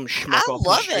find some schmuck I off the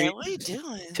love street it. What are you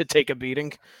doing? to take a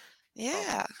beating.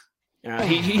 Yeah.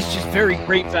 He's just very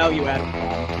great value out of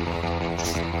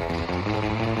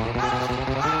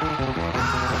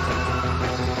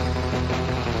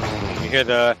You hear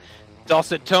the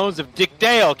dulcet tones of Dick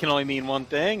Dale can only mean one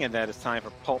thing, and that is time for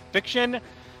Pulp Fiction.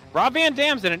 Rob Van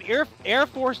Dam's at an Air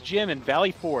Force gym in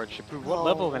Valley Forge to prove what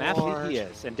level of an athlete he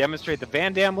is and demonstrate the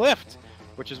Van Dam lift,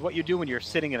 which is what you do when you're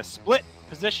sitting in a split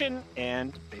position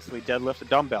and basically deadlift a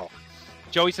dumbbell.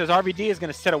 Joey says RVD is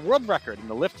going to set a world record in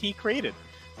the lift he created.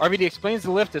 RVD explains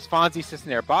the lift as Fonzie sits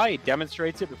nearby. He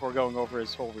demonstrates it before going over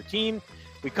his whole routine.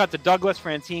 We cut to Douglas,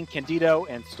 Francine, Candido,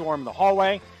 and Storm in the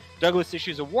hallway. Douglas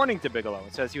issues a warning to Bigelow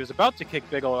and says he was about to kick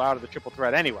Bigelow out of the triple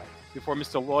threat anyway, before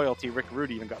Mr. Loyalty, Rick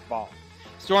Rude, even got involved.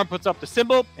 Storm puts up the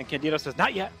symbol, and Candido says,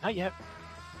 not yet, not yet.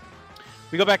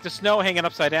 We go back to Snow hanging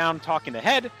upside down, talking to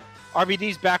Head.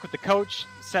 RVD's back with the coach,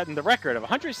 setting the record of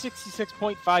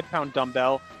 166.5-pound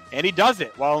dumbbell, and he does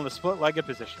it while in the split-legged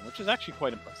position, which is actually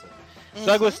quite impressive. Mm-hmm.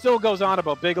 Douglas still goes on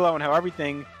about Bigelow and how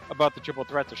everything about the triple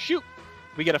threat's a shoot.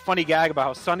 We get a funny gag about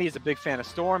how Sonny is a big fan of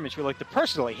Storm, and she would like to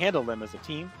personally handle them as a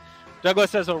team.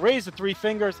 Douglas says he'll raise the 3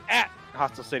 fingers at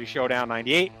Hostile City Showdown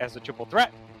 98 as a triple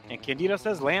threat, and Candido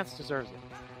says Lance deserves it.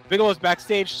 Bigelow's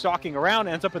backstage stalking around,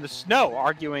 ends up in the snow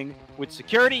arguing with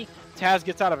security. Taz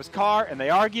gets out of his car, and they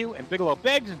argue, and Bigelow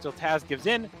begs until Taz gives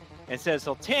in and says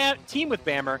he'll team with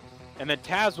Bammer, and then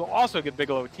Taz will also give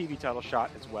Bigelow a TV title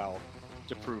shot as well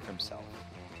to prove himself.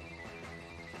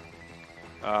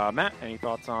 Matt, any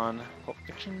thoughts on Pulp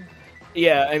Fiction?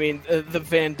 Yeah, I mean, the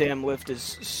Van Dam lift is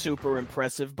super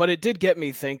impressive, but it did get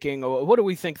me thinking, what do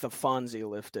we think the Fonzie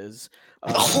lift is?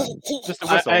 Just a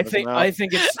whistle, I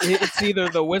think it's either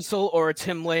the whistle or it's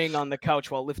him laying on the couch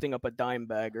while lifting up a dime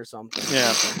bag or something.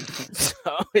 Yeah. So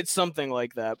it's something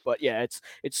like that. But yeah,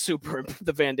 it's super.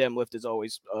 The Van Dam lift is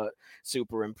always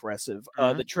super impressive.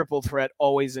 The triple threat,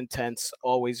 always intense,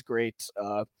 always great.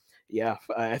 Yeah,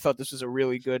 I thought this was a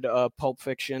really good Pulp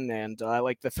Fiction, and I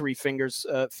like the 3 fingers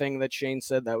thing that Shane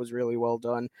said. That was really well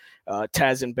done.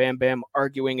 Taz and Bam Bam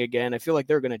arguing again. I feel like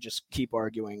they're going to just keep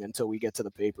arguing until we get to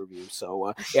the pay-per-view.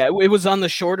 So, yeah, it was on the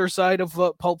shorter side of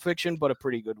Pulp Fiction, but a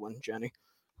pretty good one, Jenny.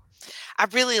 I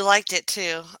really liked it,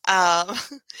 too.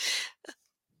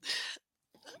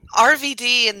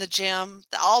 RVD in the gym,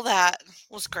 all that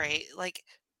was great. Like,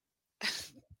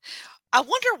 I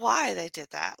wonder why they did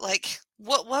that. Like,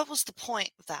 what was the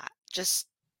point of that? Just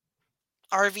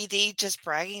RVD just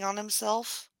bragging on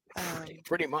himself?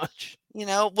 Pretty much. You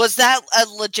know, was that a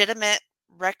legitimate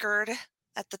record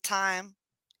at the time?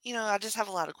 You know, I just have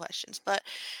a lot of questions, but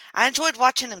I enjoyed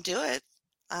watching him do it.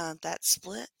 That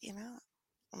split, you know,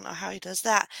 I don't know how he does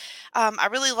that. I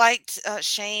really liked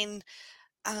Shane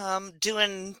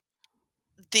doing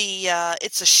the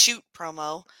 "It's a Shoot"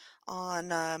 promo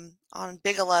on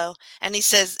Bigelow, and he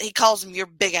says he calls him your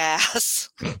big ass,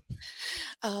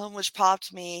 which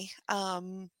popped me.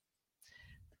 Al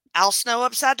Snow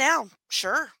upside down,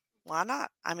 sure, why not?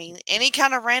 I mean, any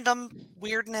kind of random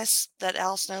weirdness that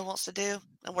Al Snow wants to do,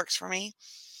 it works for me.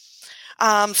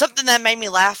 Something that made me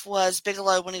laugh was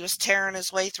Bigelow when he was tearing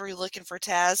his way through looking for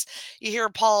Taz. You hear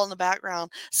Paul in the background,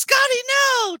 Scotty,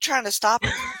 no, trying to stop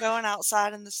him from going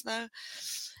outside in the snow.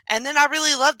 And then I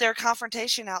really loved their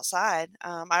confrontation outside.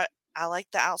 I like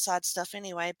the outside stuff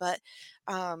anyway, but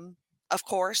of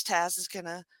course Taz is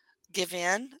gonna give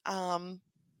in.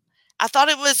 I thought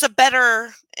it was a better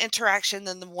interaction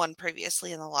than the one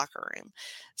previously in the locker room.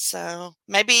 So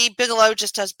maybe Bigelow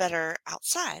just does better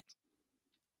outside.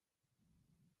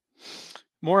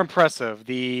 More impressive,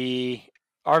 the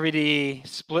RVD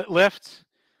split lift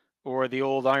or the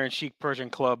old Iron Sheik Persian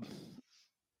Club.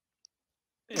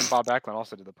 And Bob Backlund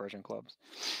also did the Persian clubs.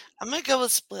 I'm gonna go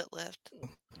with split lift.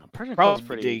 Persian club's Probably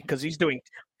pretty. because he's doing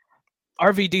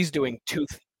RVD's doing two.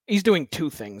 He's doing two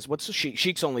things. What's the Sheik?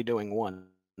 Sheik's only doing one.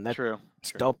 That's True.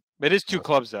 double. It is 2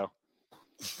 clubs though.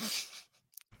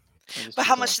 But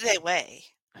how much do they weigh?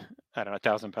 I don't know,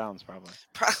 1,000 pounds probably.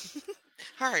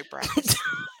 All right, Brad.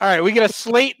 All right, we get a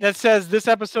slate that says this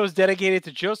episode is dedicated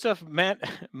to Joseph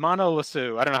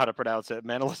Manolasu. I don't know how to pronounce it.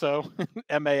 Manolasu,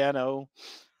 Manoleseu.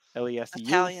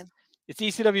 Italian. It's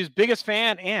ECW's biggest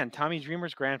fan and Tommy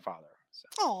Dreamer's grandfather.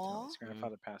 So, Aww. his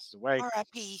grandfather passes away.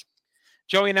 R.I.P.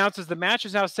 Joey announces the match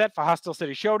is now set for Hostile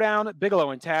City Showdown.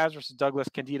 Bigelow and Taz versus Douglas,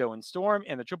 Candido, and Storm,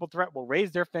 and the Triple Threat will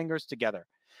raise their fingers together.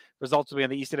 Results will be on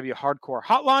the ECW Hardcore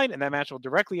Hotline, and that match will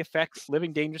directly affect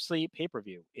Living Dangerously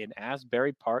pay-per-view in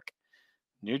Asbury Park,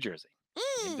 New Jersey.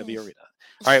 ECW Arena.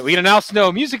 All right, we get an Al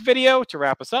Snow music video to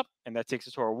wrap us up, and that takes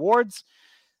us to our awards.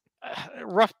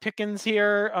 Rough pickings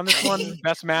here on this one.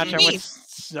 Best match, I went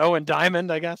Snow and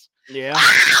Diamond, I guess. Yeah.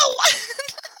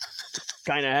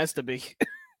 Kind of has to be.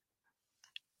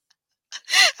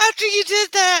 After you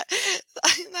did that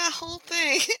whole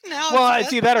thing. Now Well,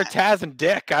 it's either that or Taz and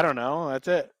Dick. I don't know. That's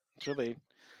it. It's really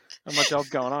not much else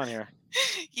going on here.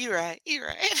 You're right.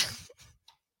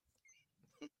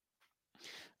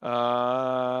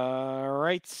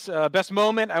 Right. Best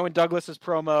moment, I went Douglas's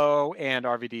promo and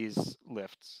RVD's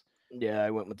lifts. Yeah,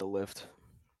 I went with the lift.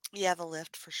 Yeah, the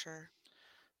lift for sure.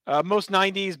 Most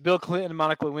 90s, Bill Clinton and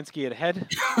Monica Lewinsky at head.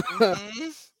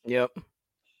 Yep.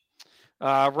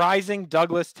 Rising,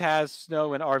 Douglas, Taz,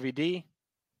 Snow, and RVD.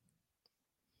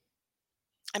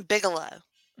 And Bigelow.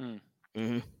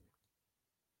 Mm-hmm.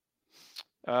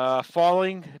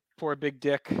 Falling, poor Big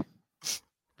Dick.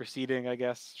 Receding, I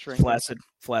guess. Shrinking.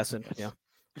 Flaccid, yeah.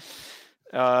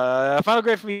 Final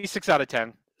grade for me, 6 out of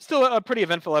 10. Still a pretty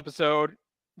eventful episode,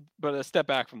 but a step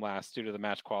back from last due to the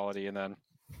match quality. And then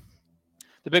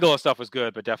the Bigelow stuff was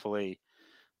good, but definitely,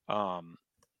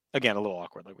 again, a little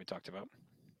awkward, like we talked about.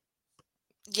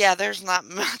 Yeah, there's not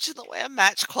much in the way of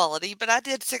match quality, but I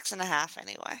did 6.5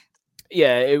 anyway.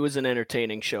 Yeah, it was an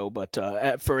entertaining show, but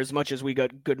for as much as we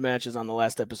got good matches on the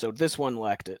last episode, this one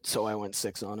lacked it, so I went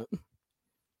 6 on it.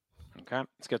 Okay,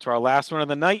 let's get to our last one of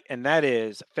the night, and that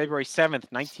is February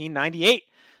 7th, 1998.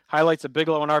 Highlights of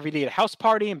Bigelow and RVD at a house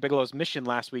party and Bigelow's mission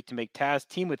last week to make Taz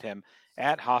team with him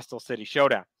at Hostile City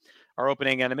Showdown. Our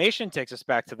opening animation takes us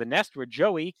back to the nest where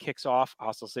Joey kicks off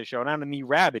Hostile City Showdown in the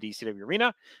rabid ECW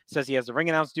Arena. Says he has the ring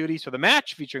announce duties for the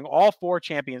match featuring all 4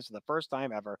 champions for the first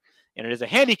time ever. And it is a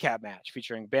handicap match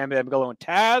featuring Bam Bam Bigelow and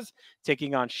Taz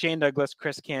taking on Shane Douglas,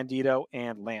 Chris Candido,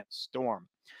 and Lance Storm.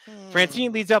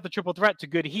 Francine leads out the triple threat to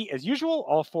good heat as usual.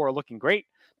 All 4 are looking great.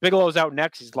 Bigelow's out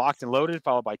next. He's locked and loaded,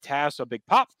 followed by Taz, so a big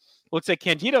pop. Looks like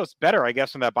Candido's better, I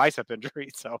guess, from that bicep injury.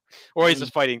 Or he's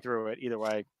just fighting through it. Either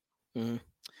way. Mm-hmm.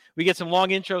 We get some long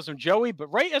intros from Joey, but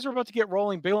right as we're about to get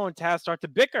rolling, Bigelow and Taz start to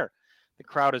bicker. The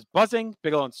crowd is buzzing.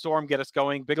 Bigelow and Storm get us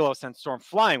going. Bigelow sends Storm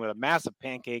flying with a massive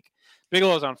pancake.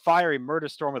 Bigelow's on fire. He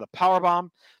murders Storm with a powerbomb.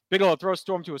 Bigelow throws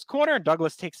Storm to his corner, and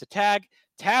Douglas takes the tag.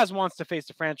 Taz wants to face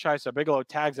the franchise, so Bigelow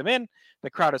tags him in. The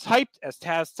crowd is hyped. As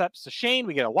Taz steps to Shane,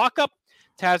 we get a lockup.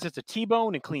 Taz hits a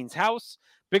T-bone and cleans house.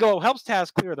 Bigelow helps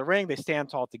Taz clear the ring. They stand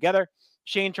tall together.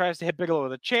 Shane tries to hit Bigelow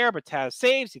with a chair, but Taz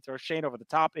saves. He throws Shane over the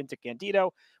top into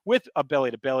Candido with a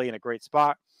belly-to-belly in a great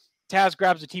spot. Taz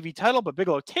grabs the TV title, but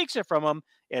Bigelow takes it from him.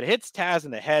 It hits Taz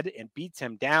in the head and beats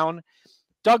him down.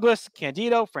 Douglas,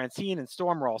 Candido, Francine, and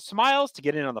Storm are all smiles to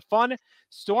get in on the fun.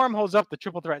 Storm holds up the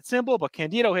triple threat symbol, but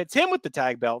Candido hits him with the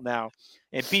tag belt now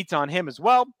and beats on him as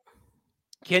well.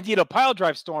 Candido pile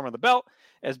drives Storm on the belt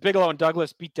as Bigelow and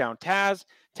Douglas beat down Taz.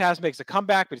 Taz makes a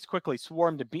comeback, but he's quickly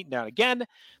swarmed and beaten down again.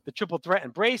 The triple threat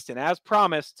embraced, and as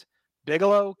promised,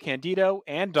 Bigelow, Candido,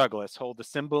 and Douglas hold the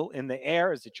symbol in the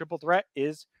air as the triple threat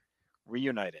is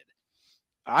reunited.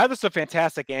 This is a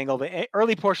fantastic angle. The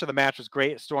early portion of the match was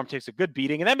great. Storm takes a good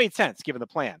beating, and that made sense given the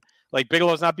plan. Like,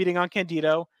 Bigelow's not beating on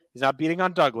Candido. He's not beating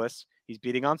on Douglas. He's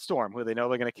beating on Storm, who they know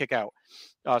they're going to kick out.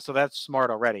 So that's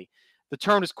smart already. The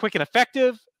turn is quick and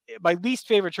effective. My least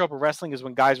favorite trope of wrestling is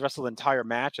when guys wrestle the entire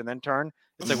match and then turn.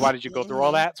 It's like, why did you go through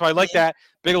all that? So I like that.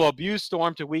 Bigelow abused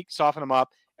Storm to weak, soften him up,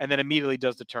 and then immediately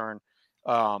does the turn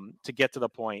to get to the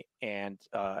point and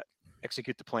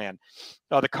execute the plan.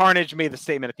 The Carnage made the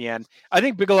statement at the end. I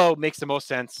think Bigelow makes the most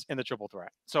sense in the triple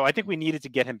threat. So I think we needed to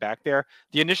get him back there.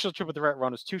 The initial triple threat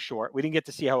run was too short. We didn't get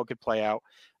to see how it could play out.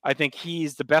 I think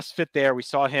he's the best fit there. We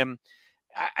saw him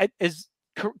as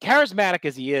charismatic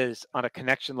as he is on a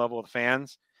connection level with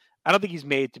fans. I don't think he's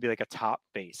made to be like a top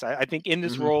face. I think in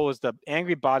this role as the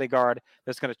angry bodyguard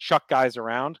that's going to chuck guys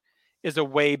around is a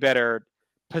way better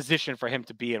position for him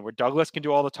to be in, where Douglas can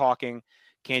do all the talking,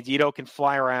 Candido can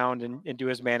fly around and do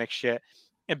his manic shit,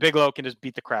 and Bigelow can just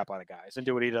beat the crap out of guys and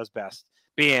do what he does best,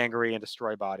 be angry and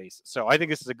destroy bodies. So I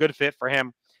think this is a good fit for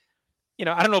him. You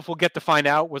know, I don't know if we'll get to find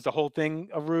out, was the whole thing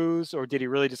a ruse, or did he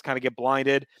really just kind of get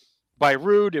blinded by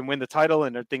Rude and win the title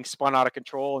and things spun out of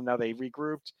control and now they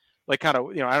regrouped? Like, kind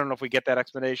of, you know, I don't know if we get that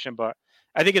explanation, but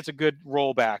I think it's a good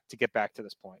rollback to get back to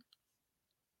this point.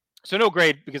 So no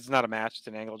grade because it's not a match, it's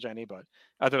an angle, Jenny, but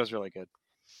I thought it was really good.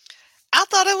 I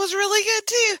thought it was really good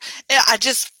too.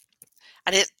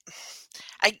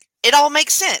 It all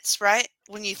makes sense, right?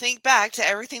 When you think back to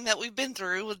everything that we've been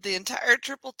through with the entire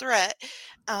triple threat,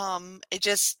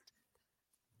 it's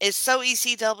so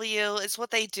ECW. It's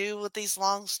what they do with these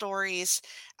long stories,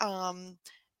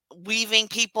 weaving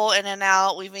people in and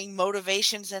out, weaving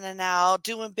motivations in and out,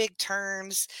 doing big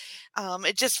turns.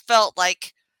 It just felt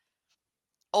like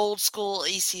old school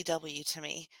ECW to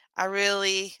me. I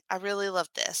really love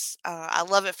this. I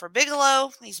love it for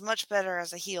Bigelow. He's much better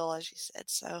as a heel, as you said.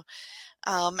 So,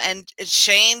 and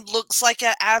Shane looks like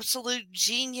an absolute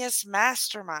genius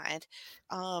mastermind.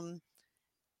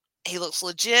 He looks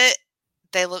legit.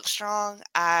 They look strong.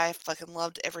 I fucking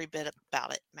loved every bit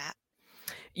about it, Matt.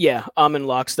 Yeah, I'm in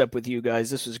lockstep with you guys.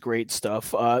 This was great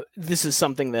stuff. This is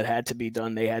something that had to be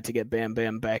done. They had to get Bam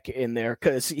Bam back in there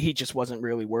because he just wasn't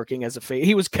really working as a face.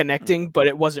 He was connecting, but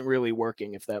it wasn't really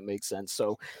working, if that makes sense.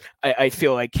 So I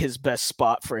feel like his best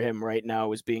spot for him right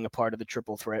now is being a part of the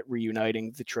triple threat,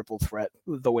 reuniting the triple threat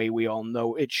the way we all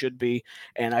know it should be.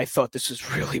 And I thought this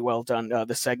was really well done.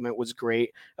 The segment was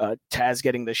great. Taz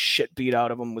getting the shit beat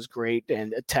out of him was great.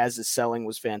 And Taz's selling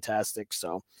was fantastic.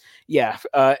 So, yeah,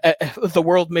 the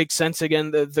world makes sense again.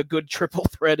 The good triple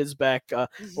threat is back.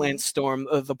 Lance Storm,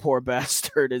 the poor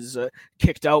bastard, is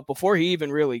kicked out before he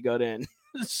even really got in.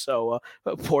 So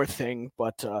poor thing.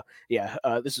 But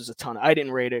this was a ton. I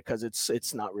didn't rate it because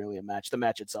it's not really a match. The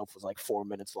match itself was like 4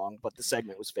 minutes long, but the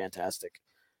segment was fantastic.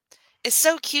 It's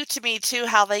so cute to me too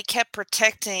how they kept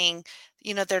protecting,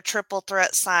 their triple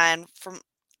threat sign from.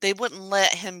 They wouldn't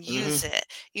let him use it.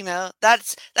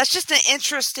 That's just an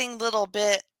interesting little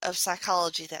bit of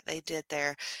psychology that they did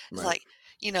there. It's like,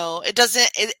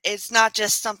 it's not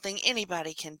just something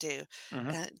anybody can do.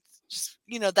 Just,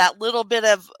 that little bit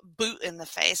of boot in the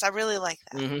face. I really like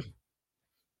that.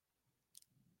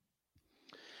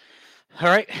 All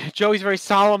right. Joey's very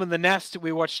solemn in the nest.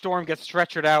 We watch Storm get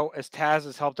stretchered out as Taz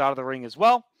is helped out of the ring as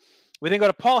well. We then go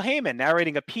to Paul Heyman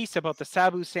narrating a piece about the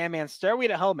Sabu Sandman Stairway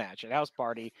to Hell match at House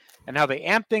Party and how they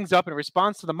amped things up in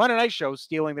response to the Monday Night Show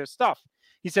stealing their stuff.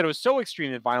 He said it was so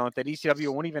extreme and violent that ECW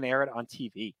won't even air it on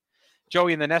TV.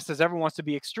 Joey in the nest says everyone wants to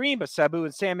be extreme, but Sabu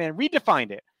and Sandman redefined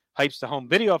it. Hypes the home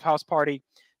video of House Party.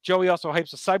 Joey also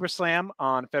hypes a Cyber Slam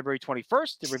on February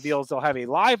 21st. It reveals they'll have a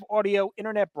live audio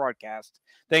internet broadcast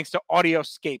thanks to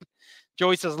Audioscape.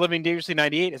 Joey says Living Dangerously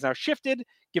 98 is now shifted,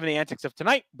 given the antics of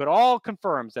tonight, but all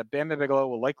confirms that Bam Bam Bigelow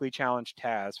will likely challenge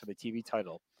Taz for the TV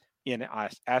title in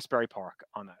Asbury Park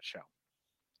on that show.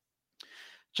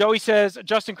 Joey says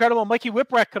Justin Credible and Mikey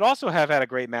Whipwreck could also have had a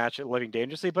great match at Living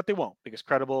Dangerously, but they won't because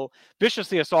Credible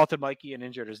viciously assaulted Mikey and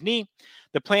injured his knee.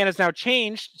 The plan has now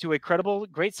changed to a Credible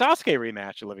Great Sasuke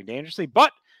rematch at Living Dangerously,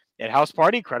 but at House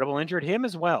Party, Credible injured him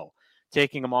as well,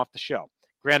 taking him off the show.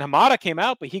 Gran Hamada came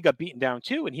out, but he got beaten down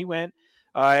too, and he went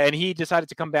and he decided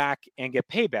to come back and get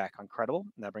payback on Credible.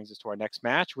 And that brings us to our next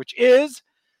match, which is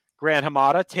Gran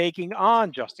Hamada taking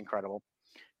on Justin Credible.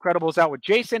 Credible's out with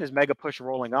Jason, his mega push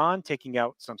rolling on, taking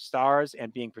out some stars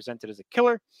and being presented as a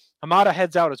killer. Hamada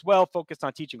heads out as well, focused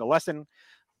on teaching a lesson.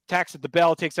 Attacks at the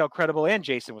bell, takes out Credible and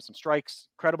Jason with some strikes.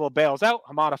 Credible bails out.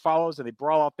 Hamada follows, and they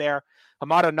brawl out there.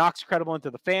 Hamada knocks Credible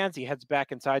into the fans. He heads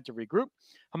back inside to regroup.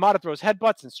 Hamada throws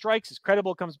headbutts and strikes as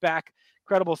Credible comes back.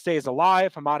 Credible stays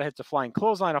alive. Hamada hits a flying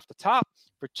clothesline off the top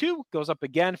for 2. Goes up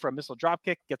again for a missile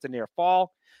dropkick. Gets a near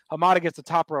fall. Hamada gets a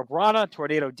top rope Rana.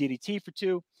 Tornado DDT for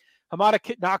 2.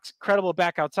 Hamada knocks Credible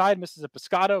back outside. Misses a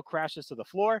Pescado. Crashes to the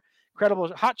floor.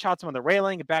 Credible hot shots him on the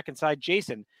railing and back inside.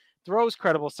 Jason throws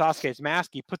Credible Sasuke's mask.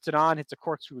 He puts it on, hits a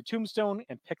corkscrew tombstone,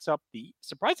 and picks up the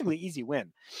surprisingly easy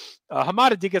win.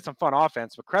 Hamada did get some fun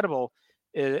offense, but Credible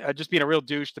just being a real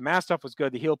douche. The mask stuff was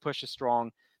good. The heel push is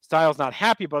strong. Styles not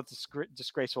happy about this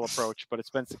disgraceful approach, but it's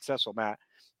been successful, Matt.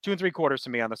 2 3/4 to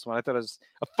me on this one. I thought it was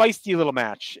a feisty little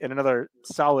match and another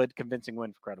solid, convincing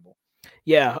win for Credible.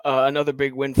 Yeah, another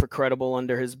big win for Credible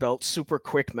under his belt. Super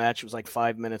quick match. It was like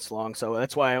 5 minutes long, so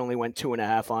that's why I only went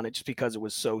 2.5 on it, just because it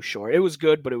was so short. It was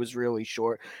good, but it was really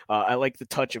short. I like the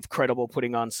touch of Credible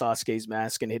putting on Sasuke's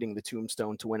mask and hitting the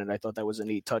tombstone to win it. I thought that was a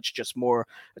neat touch. Just more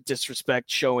disrespect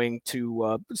showing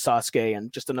to Sasuke,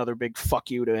 and just another big fuck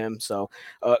you to him. So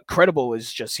Credible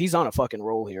is he's on a fucking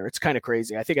roll here. It's kind of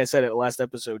crazy. I think I said it last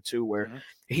episode too, where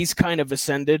he's kind of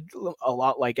ascended a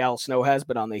lot like Al Snow has,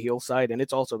 but on the heel side, and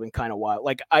it's also been kind of wild.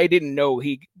 Like, I didn't know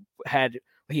he had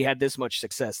this much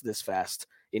success this fast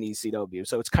in ECW,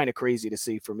 so it's kind of crazy to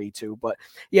see for me too. But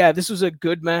yeah, this was a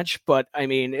good match, but I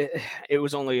mean, it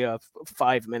was only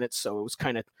 5 minutes, so it was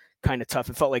kind of tough.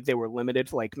 It felt like they were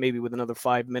limited. Like, maybe with another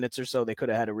 5 minutes or so, they could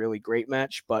have had a really great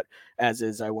match. But as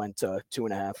is, I went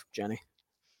 2.5. Jenny,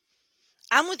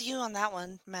 I'm with you on that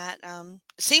one, Matt. It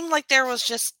seemed like there was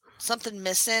just something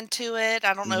missing to it.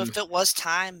 I don't know if it was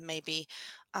time, maybe,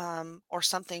 or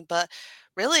something, but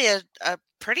really a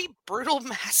pretty brutal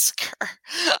massacre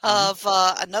of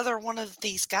another one of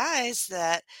these guys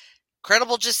that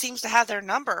Credible just seems to have their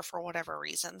number for whatever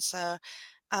reason. So,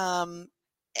 and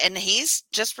he's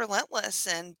just relentless,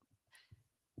 and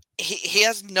he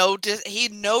has no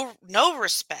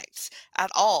respect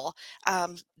at all.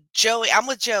 Joey, I'm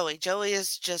with Joey. Joey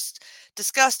is just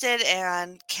disgusted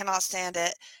and cannot stand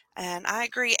it. And I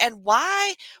agree. And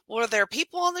why were there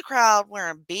people in the crowd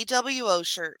wearing BWO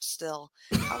shirts still?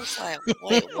 I was like,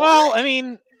 wait, what? Well, I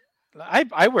mean, I've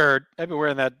been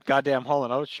wearing that goddamn Hall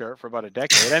 & Oates shirt for about a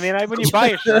decade. I mean, when you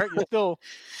buy a shirt, you're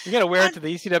gonna wear it to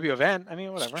the ECW event. I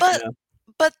mean, whatever.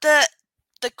 But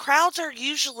the crowds are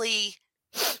usually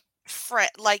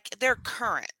like, they're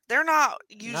current. They're not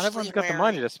usually. Not everyone's got the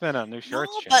money to spend on new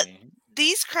shirts. No, but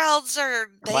these crowds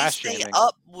they stay shaming.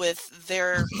 up with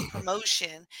their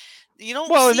promotion. You don't.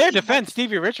 Well, in their defense,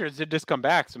 Stevie Richards did just come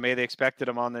back, so maybe they expected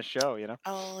him on this show. You know.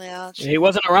 Oh yeah. He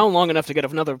wasn't around long enough to get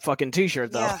another fucking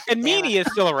T-shirt though. Yeah, and Meanie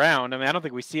is still around. I mean, I don't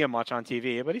think we see him much on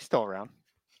TV, but he's still around.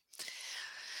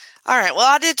 All right. Well,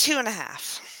 I did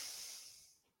 2.5.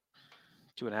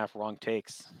 2.5 wrong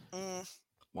takes.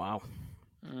 Wow.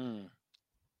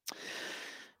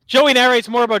 Joey narrates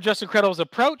more about Justin Credible's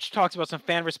approach, talks about some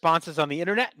fan responses on the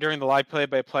internet during the live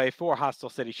play-by-play for Hostile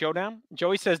City Showdown.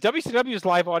 Joey says WCW's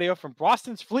live audio from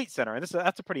Boston's Fleet Center, and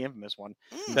that's a pretty infamous one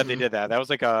that they did that. That was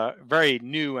like a very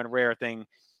new and rare thing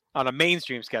on a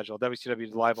mainstream schedule. WCW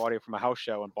did live audio from a house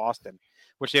show in Boston,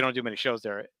 which they don't do many shows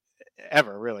there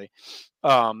ever, really.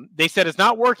 They said it's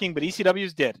not working, but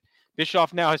ECW's did.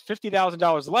 Bischoff now has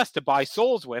 $50,000 less to buy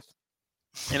souls with.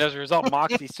 And as a result,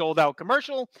 Moxie's sold-out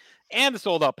commercial and the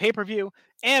sold-out pay-per-view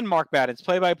and Mark Madden's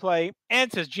play-by-play,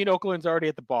 and says Gene Okerlund's already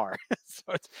at the bar. So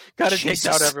it's kind of takes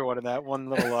out everyone in that one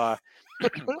little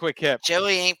quick hit.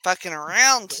 Joey ain't fucking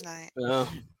around tonight.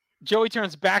 Joey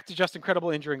turns back to Justin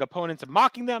Credible injuring opponents and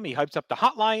mocking them. He hypes up the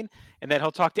hotline, and then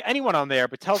he'll talk to anyone on there,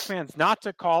 but tells fans not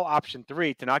to call option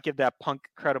 3, to not give that punk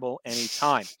Credible any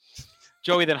time.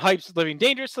 Joey then hypes Living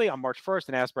Dangerously on March 1st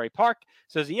in Asbury Park,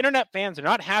 says the internet fans are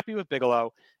not happy with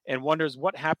Bigelow, and wonders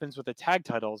what happens with the tag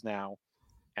titles now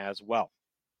as well.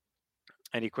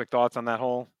 Any quick thoughts on that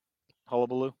whole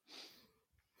hullabaloo?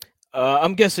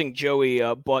 I'm guessing Joey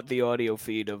bought the audio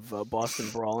feed of Boston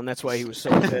Brawl, and that's why he was so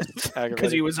pissed,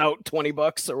 because he was out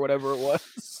 $20 or whatever it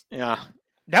was. Yeah,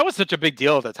 that was such a big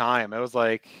deal at the time. It was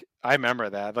like, I remember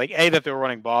that. Like, that they were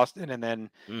running Boston and then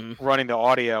running the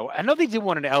audio. I know they did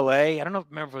one in LA. I don't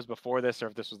remember if it was before this or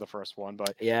if this was the first one,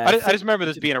 but yeah, I just remember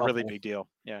this being a really big deal.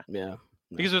 Yeah.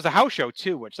 Because it was a house show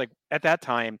too, which, like, at that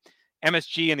time,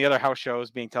 MSG and the other house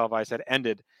shows being televised had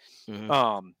ended,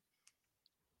 a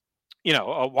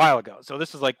while ago. So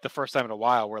this is like the first time in a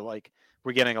while where, like,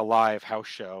 we're getting a live house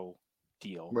show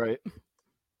deal. Right.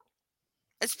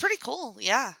 It's pretty cool.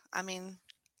 Yeah. I mean,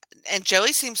 and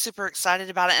Joey seems super excited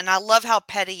about it, and I love how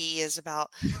petty he is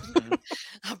about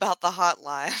about the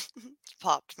hotline.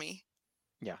 Popped me.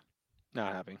 Yeah,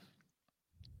 not happy.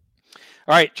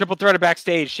 All right, triple threat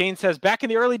backstage. Shane says, back in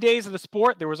the early days of the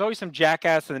sport, there was always some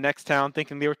jackass in the next town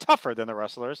thinking they were tougher than the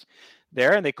wrestlers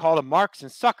there, and they called them marks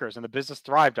and suckers, and the business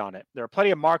thrived on it. There are plenty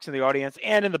of marks in the audience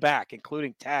and in the back,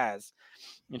 including Taz.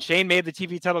 And Shane made the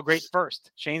TV title great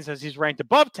first. Shane says he's ranked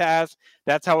above Taz.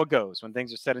 That's how it goes. When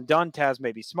things are said and done, Taz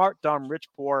may be smart, dumb, rich,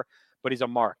 poor, but he's a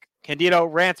mark. Candido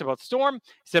rants about Storm.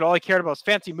 He said all he cared about was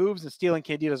fancy moves and stealing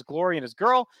Candido's glory and his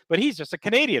girl, but he's just a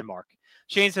Canadian mark.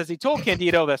 Shane says he told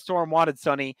Candido that Storm wanted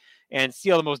Sonny and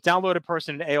steal the most downloaded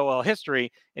person in AOL history,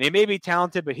 and he may be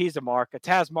talented, but he's a mark, a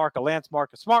Taz mark, a Lance mark,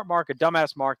 a smart mark, a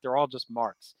dumbass mark. They're all just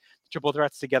marks. Triple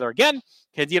threats together again.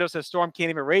 Candido says Storm can't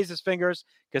even raise his fingers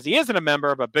because he isn't a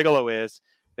member, but Bigelow is.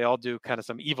 They all do kind of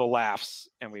some evil laughs,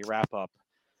 and we wrap up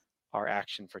our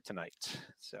action for tonight.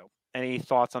 So, any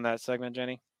thoughts on that segment,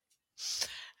 Jenny?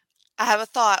 I have a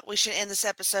thought. We should end this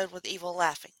episode with Evil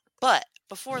laughing. But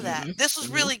before that, this was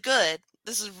really good.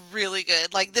 This is really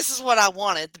good. Like, this is what I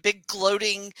wanted. The big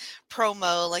gloating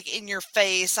promo, like, in your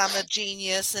face. I'm a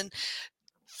genius and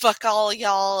fuck all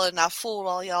y'all and I fooled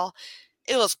all y'all.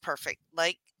 It was perfect.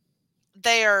 Like,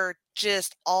 they are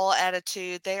just all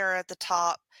attitude. They are at the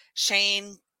top.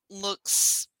 Shane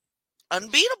looks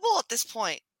unbeatable at this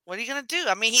point. What are you going to do?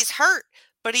 I mean, he's hurt,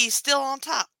 but he's still on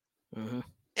top.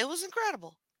 It was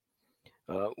incredible.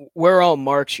 We're all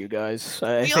marks, you guys.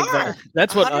 I think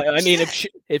that's what I mean. 100%.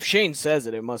 If Shane says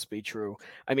it, it must be true.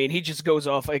 I mean, he just goes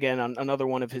off again on another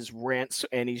one of his rants,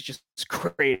 and he's just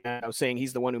great now, saying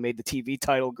he's the one who made the TV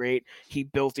title great. He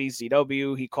built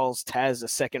ECW. He calls Taz a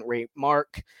second-rate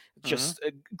mark. Just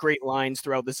great lines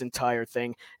throughout this entire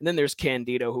thing. And then there's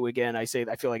Candido, who again I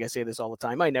feel like I say this all the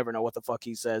time. I never know what the fuck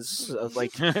he says.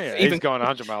 Like he's going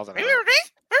 100 miles an hour.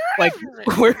 Like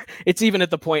it's even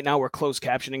at the point now where closed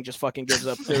captioning just fucking gives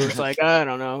up. It's like, I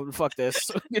don't know, fuck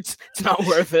this. It's not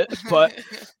worth it. But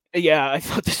yeah, I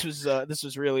thought this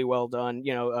was really well done.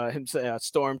 You know,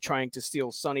 Storm trying to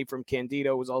steal Sonny from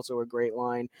Candido was also a great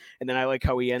line. And then I like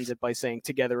how he ends it by saying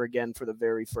 "together again" for the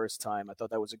very first time. I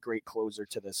thought that was a great closer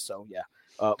to this. So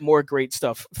yeah, more great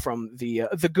stuff from the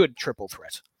good triple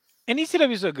threat. And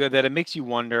ECW is so good that it makes you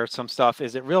wonder some stuff.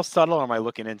 Is it real subtle or am I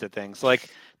looking into things? Like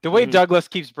the way Douglas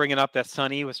keeps bringing up that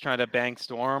Sonny was trying to bang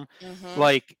Storm.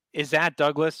 Like, is that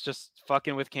Douglas just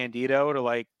fucking with Candido to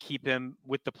like keep him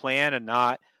with the plan and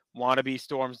not want to be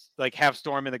Storm's, like have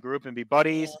Storm in the group and be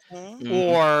buddies?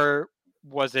 Or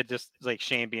was it just like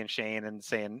Shane being Shane and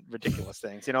saying ridiculous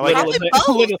things? You know, like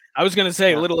I was going to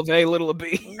say little of A, little of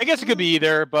B. I guess it could be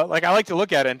either, but like I like to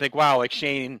look at it and think, wow, like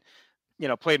Shane, you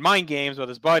know, played mind games with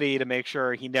his buddy to make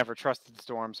sure he never trusted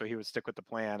Storm, so he would stick with the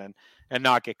plan and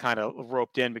not get kind of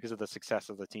roped in because of the success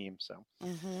of the team. So,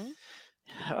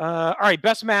 all right,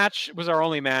 best match was our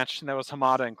only match, and that was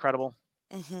Hamada Incredible.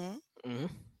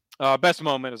 Best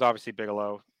moment is obviously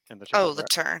Bigelow in the show. The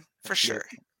turn for sure.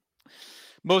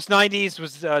 Most 90s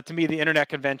was to me the internet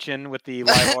convention with the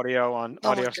live audio on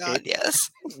Audioscape. God, yes.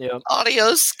 Yep.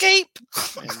 Audioscape.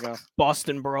 There you go.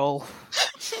 Boston Brawl.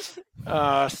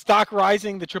 Stock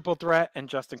Rising, the Triple Threat, and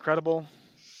Just Incredible.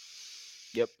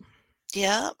 Yep.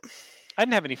 Yep. I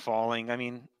didn't have any falling. I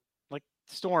mean, like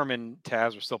Storm and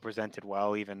Taz were still presented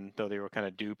well, even though they were kind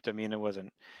of duped. I mean, it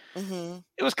wasn't.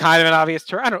 It was kind of an obvious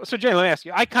turn. I don't know. So, Jay, let me ask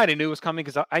you. I kind of knew it was coming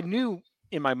because I knew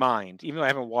in my mind, even though I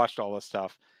haven't watched all this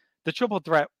stuff, the Triple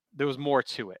Threat, there was more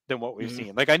to it than what we've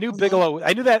seen. Like I knew Bigelow,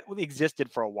 I knew that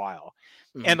existed for a while.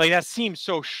 And like that seemed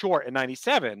so short in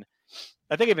 97.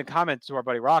 I think I even commented to our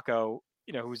buddy Rocco,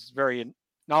 you know, who's very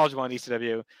knowledgeable on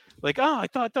ECW, like, oh, I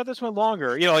thought this went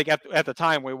longer. You know, like at the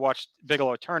time we watched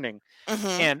Bigelow turning.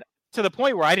 And to the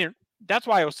point where that's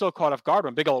why I was so caught off guard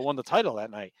when Bigelow won the title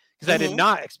that night. Because I did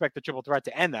not expect the Triple Threat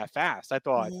to end that fast. I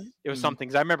thought it was something,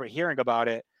 because I remember hearing about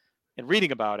it and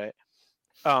reading about it.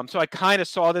 So I kind of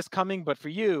saw this coming, but for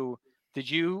you,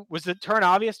 was the turn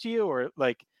obvious to you, or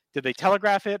like, did they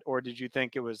telegraph it, or did you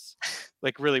think it was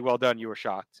like really well done? You were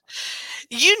shocked.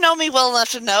 You know me well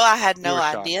enough to know I had no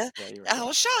idea. Yeah, I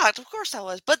was shocked. Of course I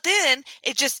was. But then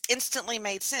it just instantly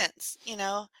made sense. You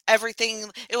know, everything,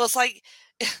 it was like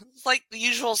the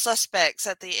Usual Suspects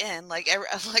at the end. Like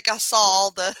I saw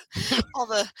all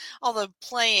the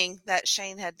playing that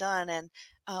Shane had done, and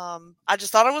I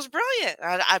just thought it was brilliant.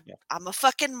 I'm a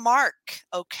fucking mark,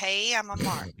 okay? I'm a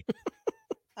mark.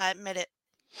 I admit it.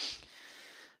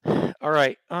 All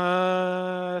right.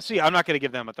 So yeah, I'm not going to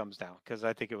give them a thumbs down because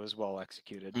I think it was well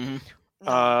executed.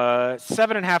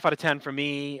 7.5 out of 10 for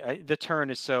me. The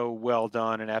turn is so well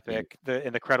done and epic.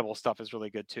 The credible stuff is really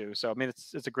good too. So I mean,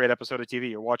 it's a great episode of TV.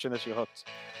 You're watching this, you're hooked,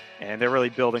 and they're really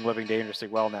building Living Dangerously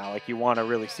well now. Like you want to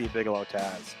really see Bigelow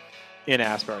Taz in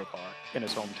Asbury Park in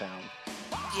his hometown.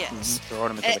 Yes.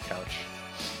 Throwing him into the couch.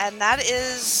 And that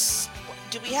is.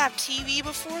 Do we have TV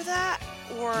before that?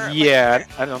 Or yeah,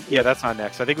 I don't. Yeah, that's not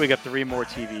next. I think we got 3 more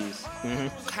TVs.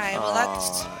 Okay, well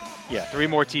that's. Yeah, 3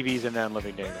 more TVs and then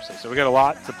Living Dangerously. So we got a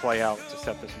lot to play out to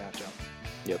set this match up.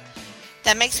 Yep.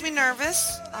 That makes me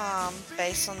nervous,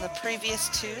 based on the previous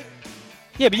 2.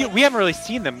 Yeah, but we haven't really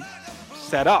seen them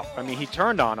set up. I mean, he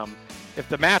turned on them. If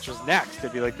the match was next,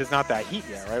 it'd be like, there's not that heat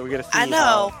yet, right? We got to see. I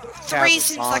know. 3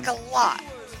 seems like a lot.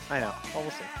 I know. Well,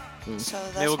 we'll see. So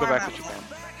that's maybe we'll go back to Japan.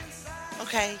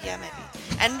 Okay, yeah, maybe.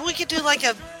 And we could do like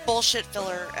a bullshit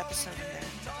filler episode in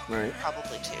there. Right.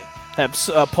 Probably too. Have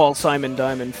Paul Simon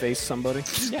Diamond face somebody.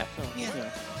 Yeah.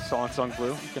 Song Blue.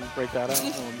 You can break that out.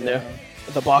 Yeah.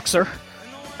 The boxer.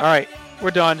 All right.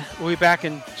 we're done. We'll be back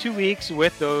in 2 weeks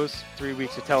with those 3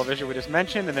 weeks of television we just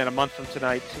mentioned, and then a month from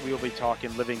tonight we will be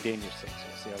talking Living Dangerously. So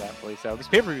we'll see how that plays out. These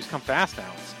pay-per-views come fast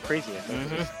now. It's crazy. I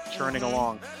think it's just churning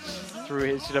along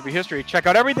through ECW history. Check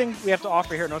out everything we have to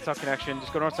offer here at North South Connection.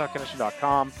 Just go to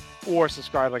northsouthconnection.com or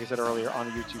subscribe, like I said earlier, on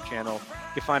the YouTube channel.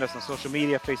 You can find us on social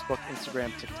media: Facebook,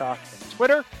 Instagram, TikTok, and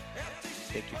Twitter.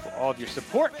 Thank you for all of your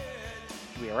support.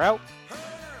 We are out.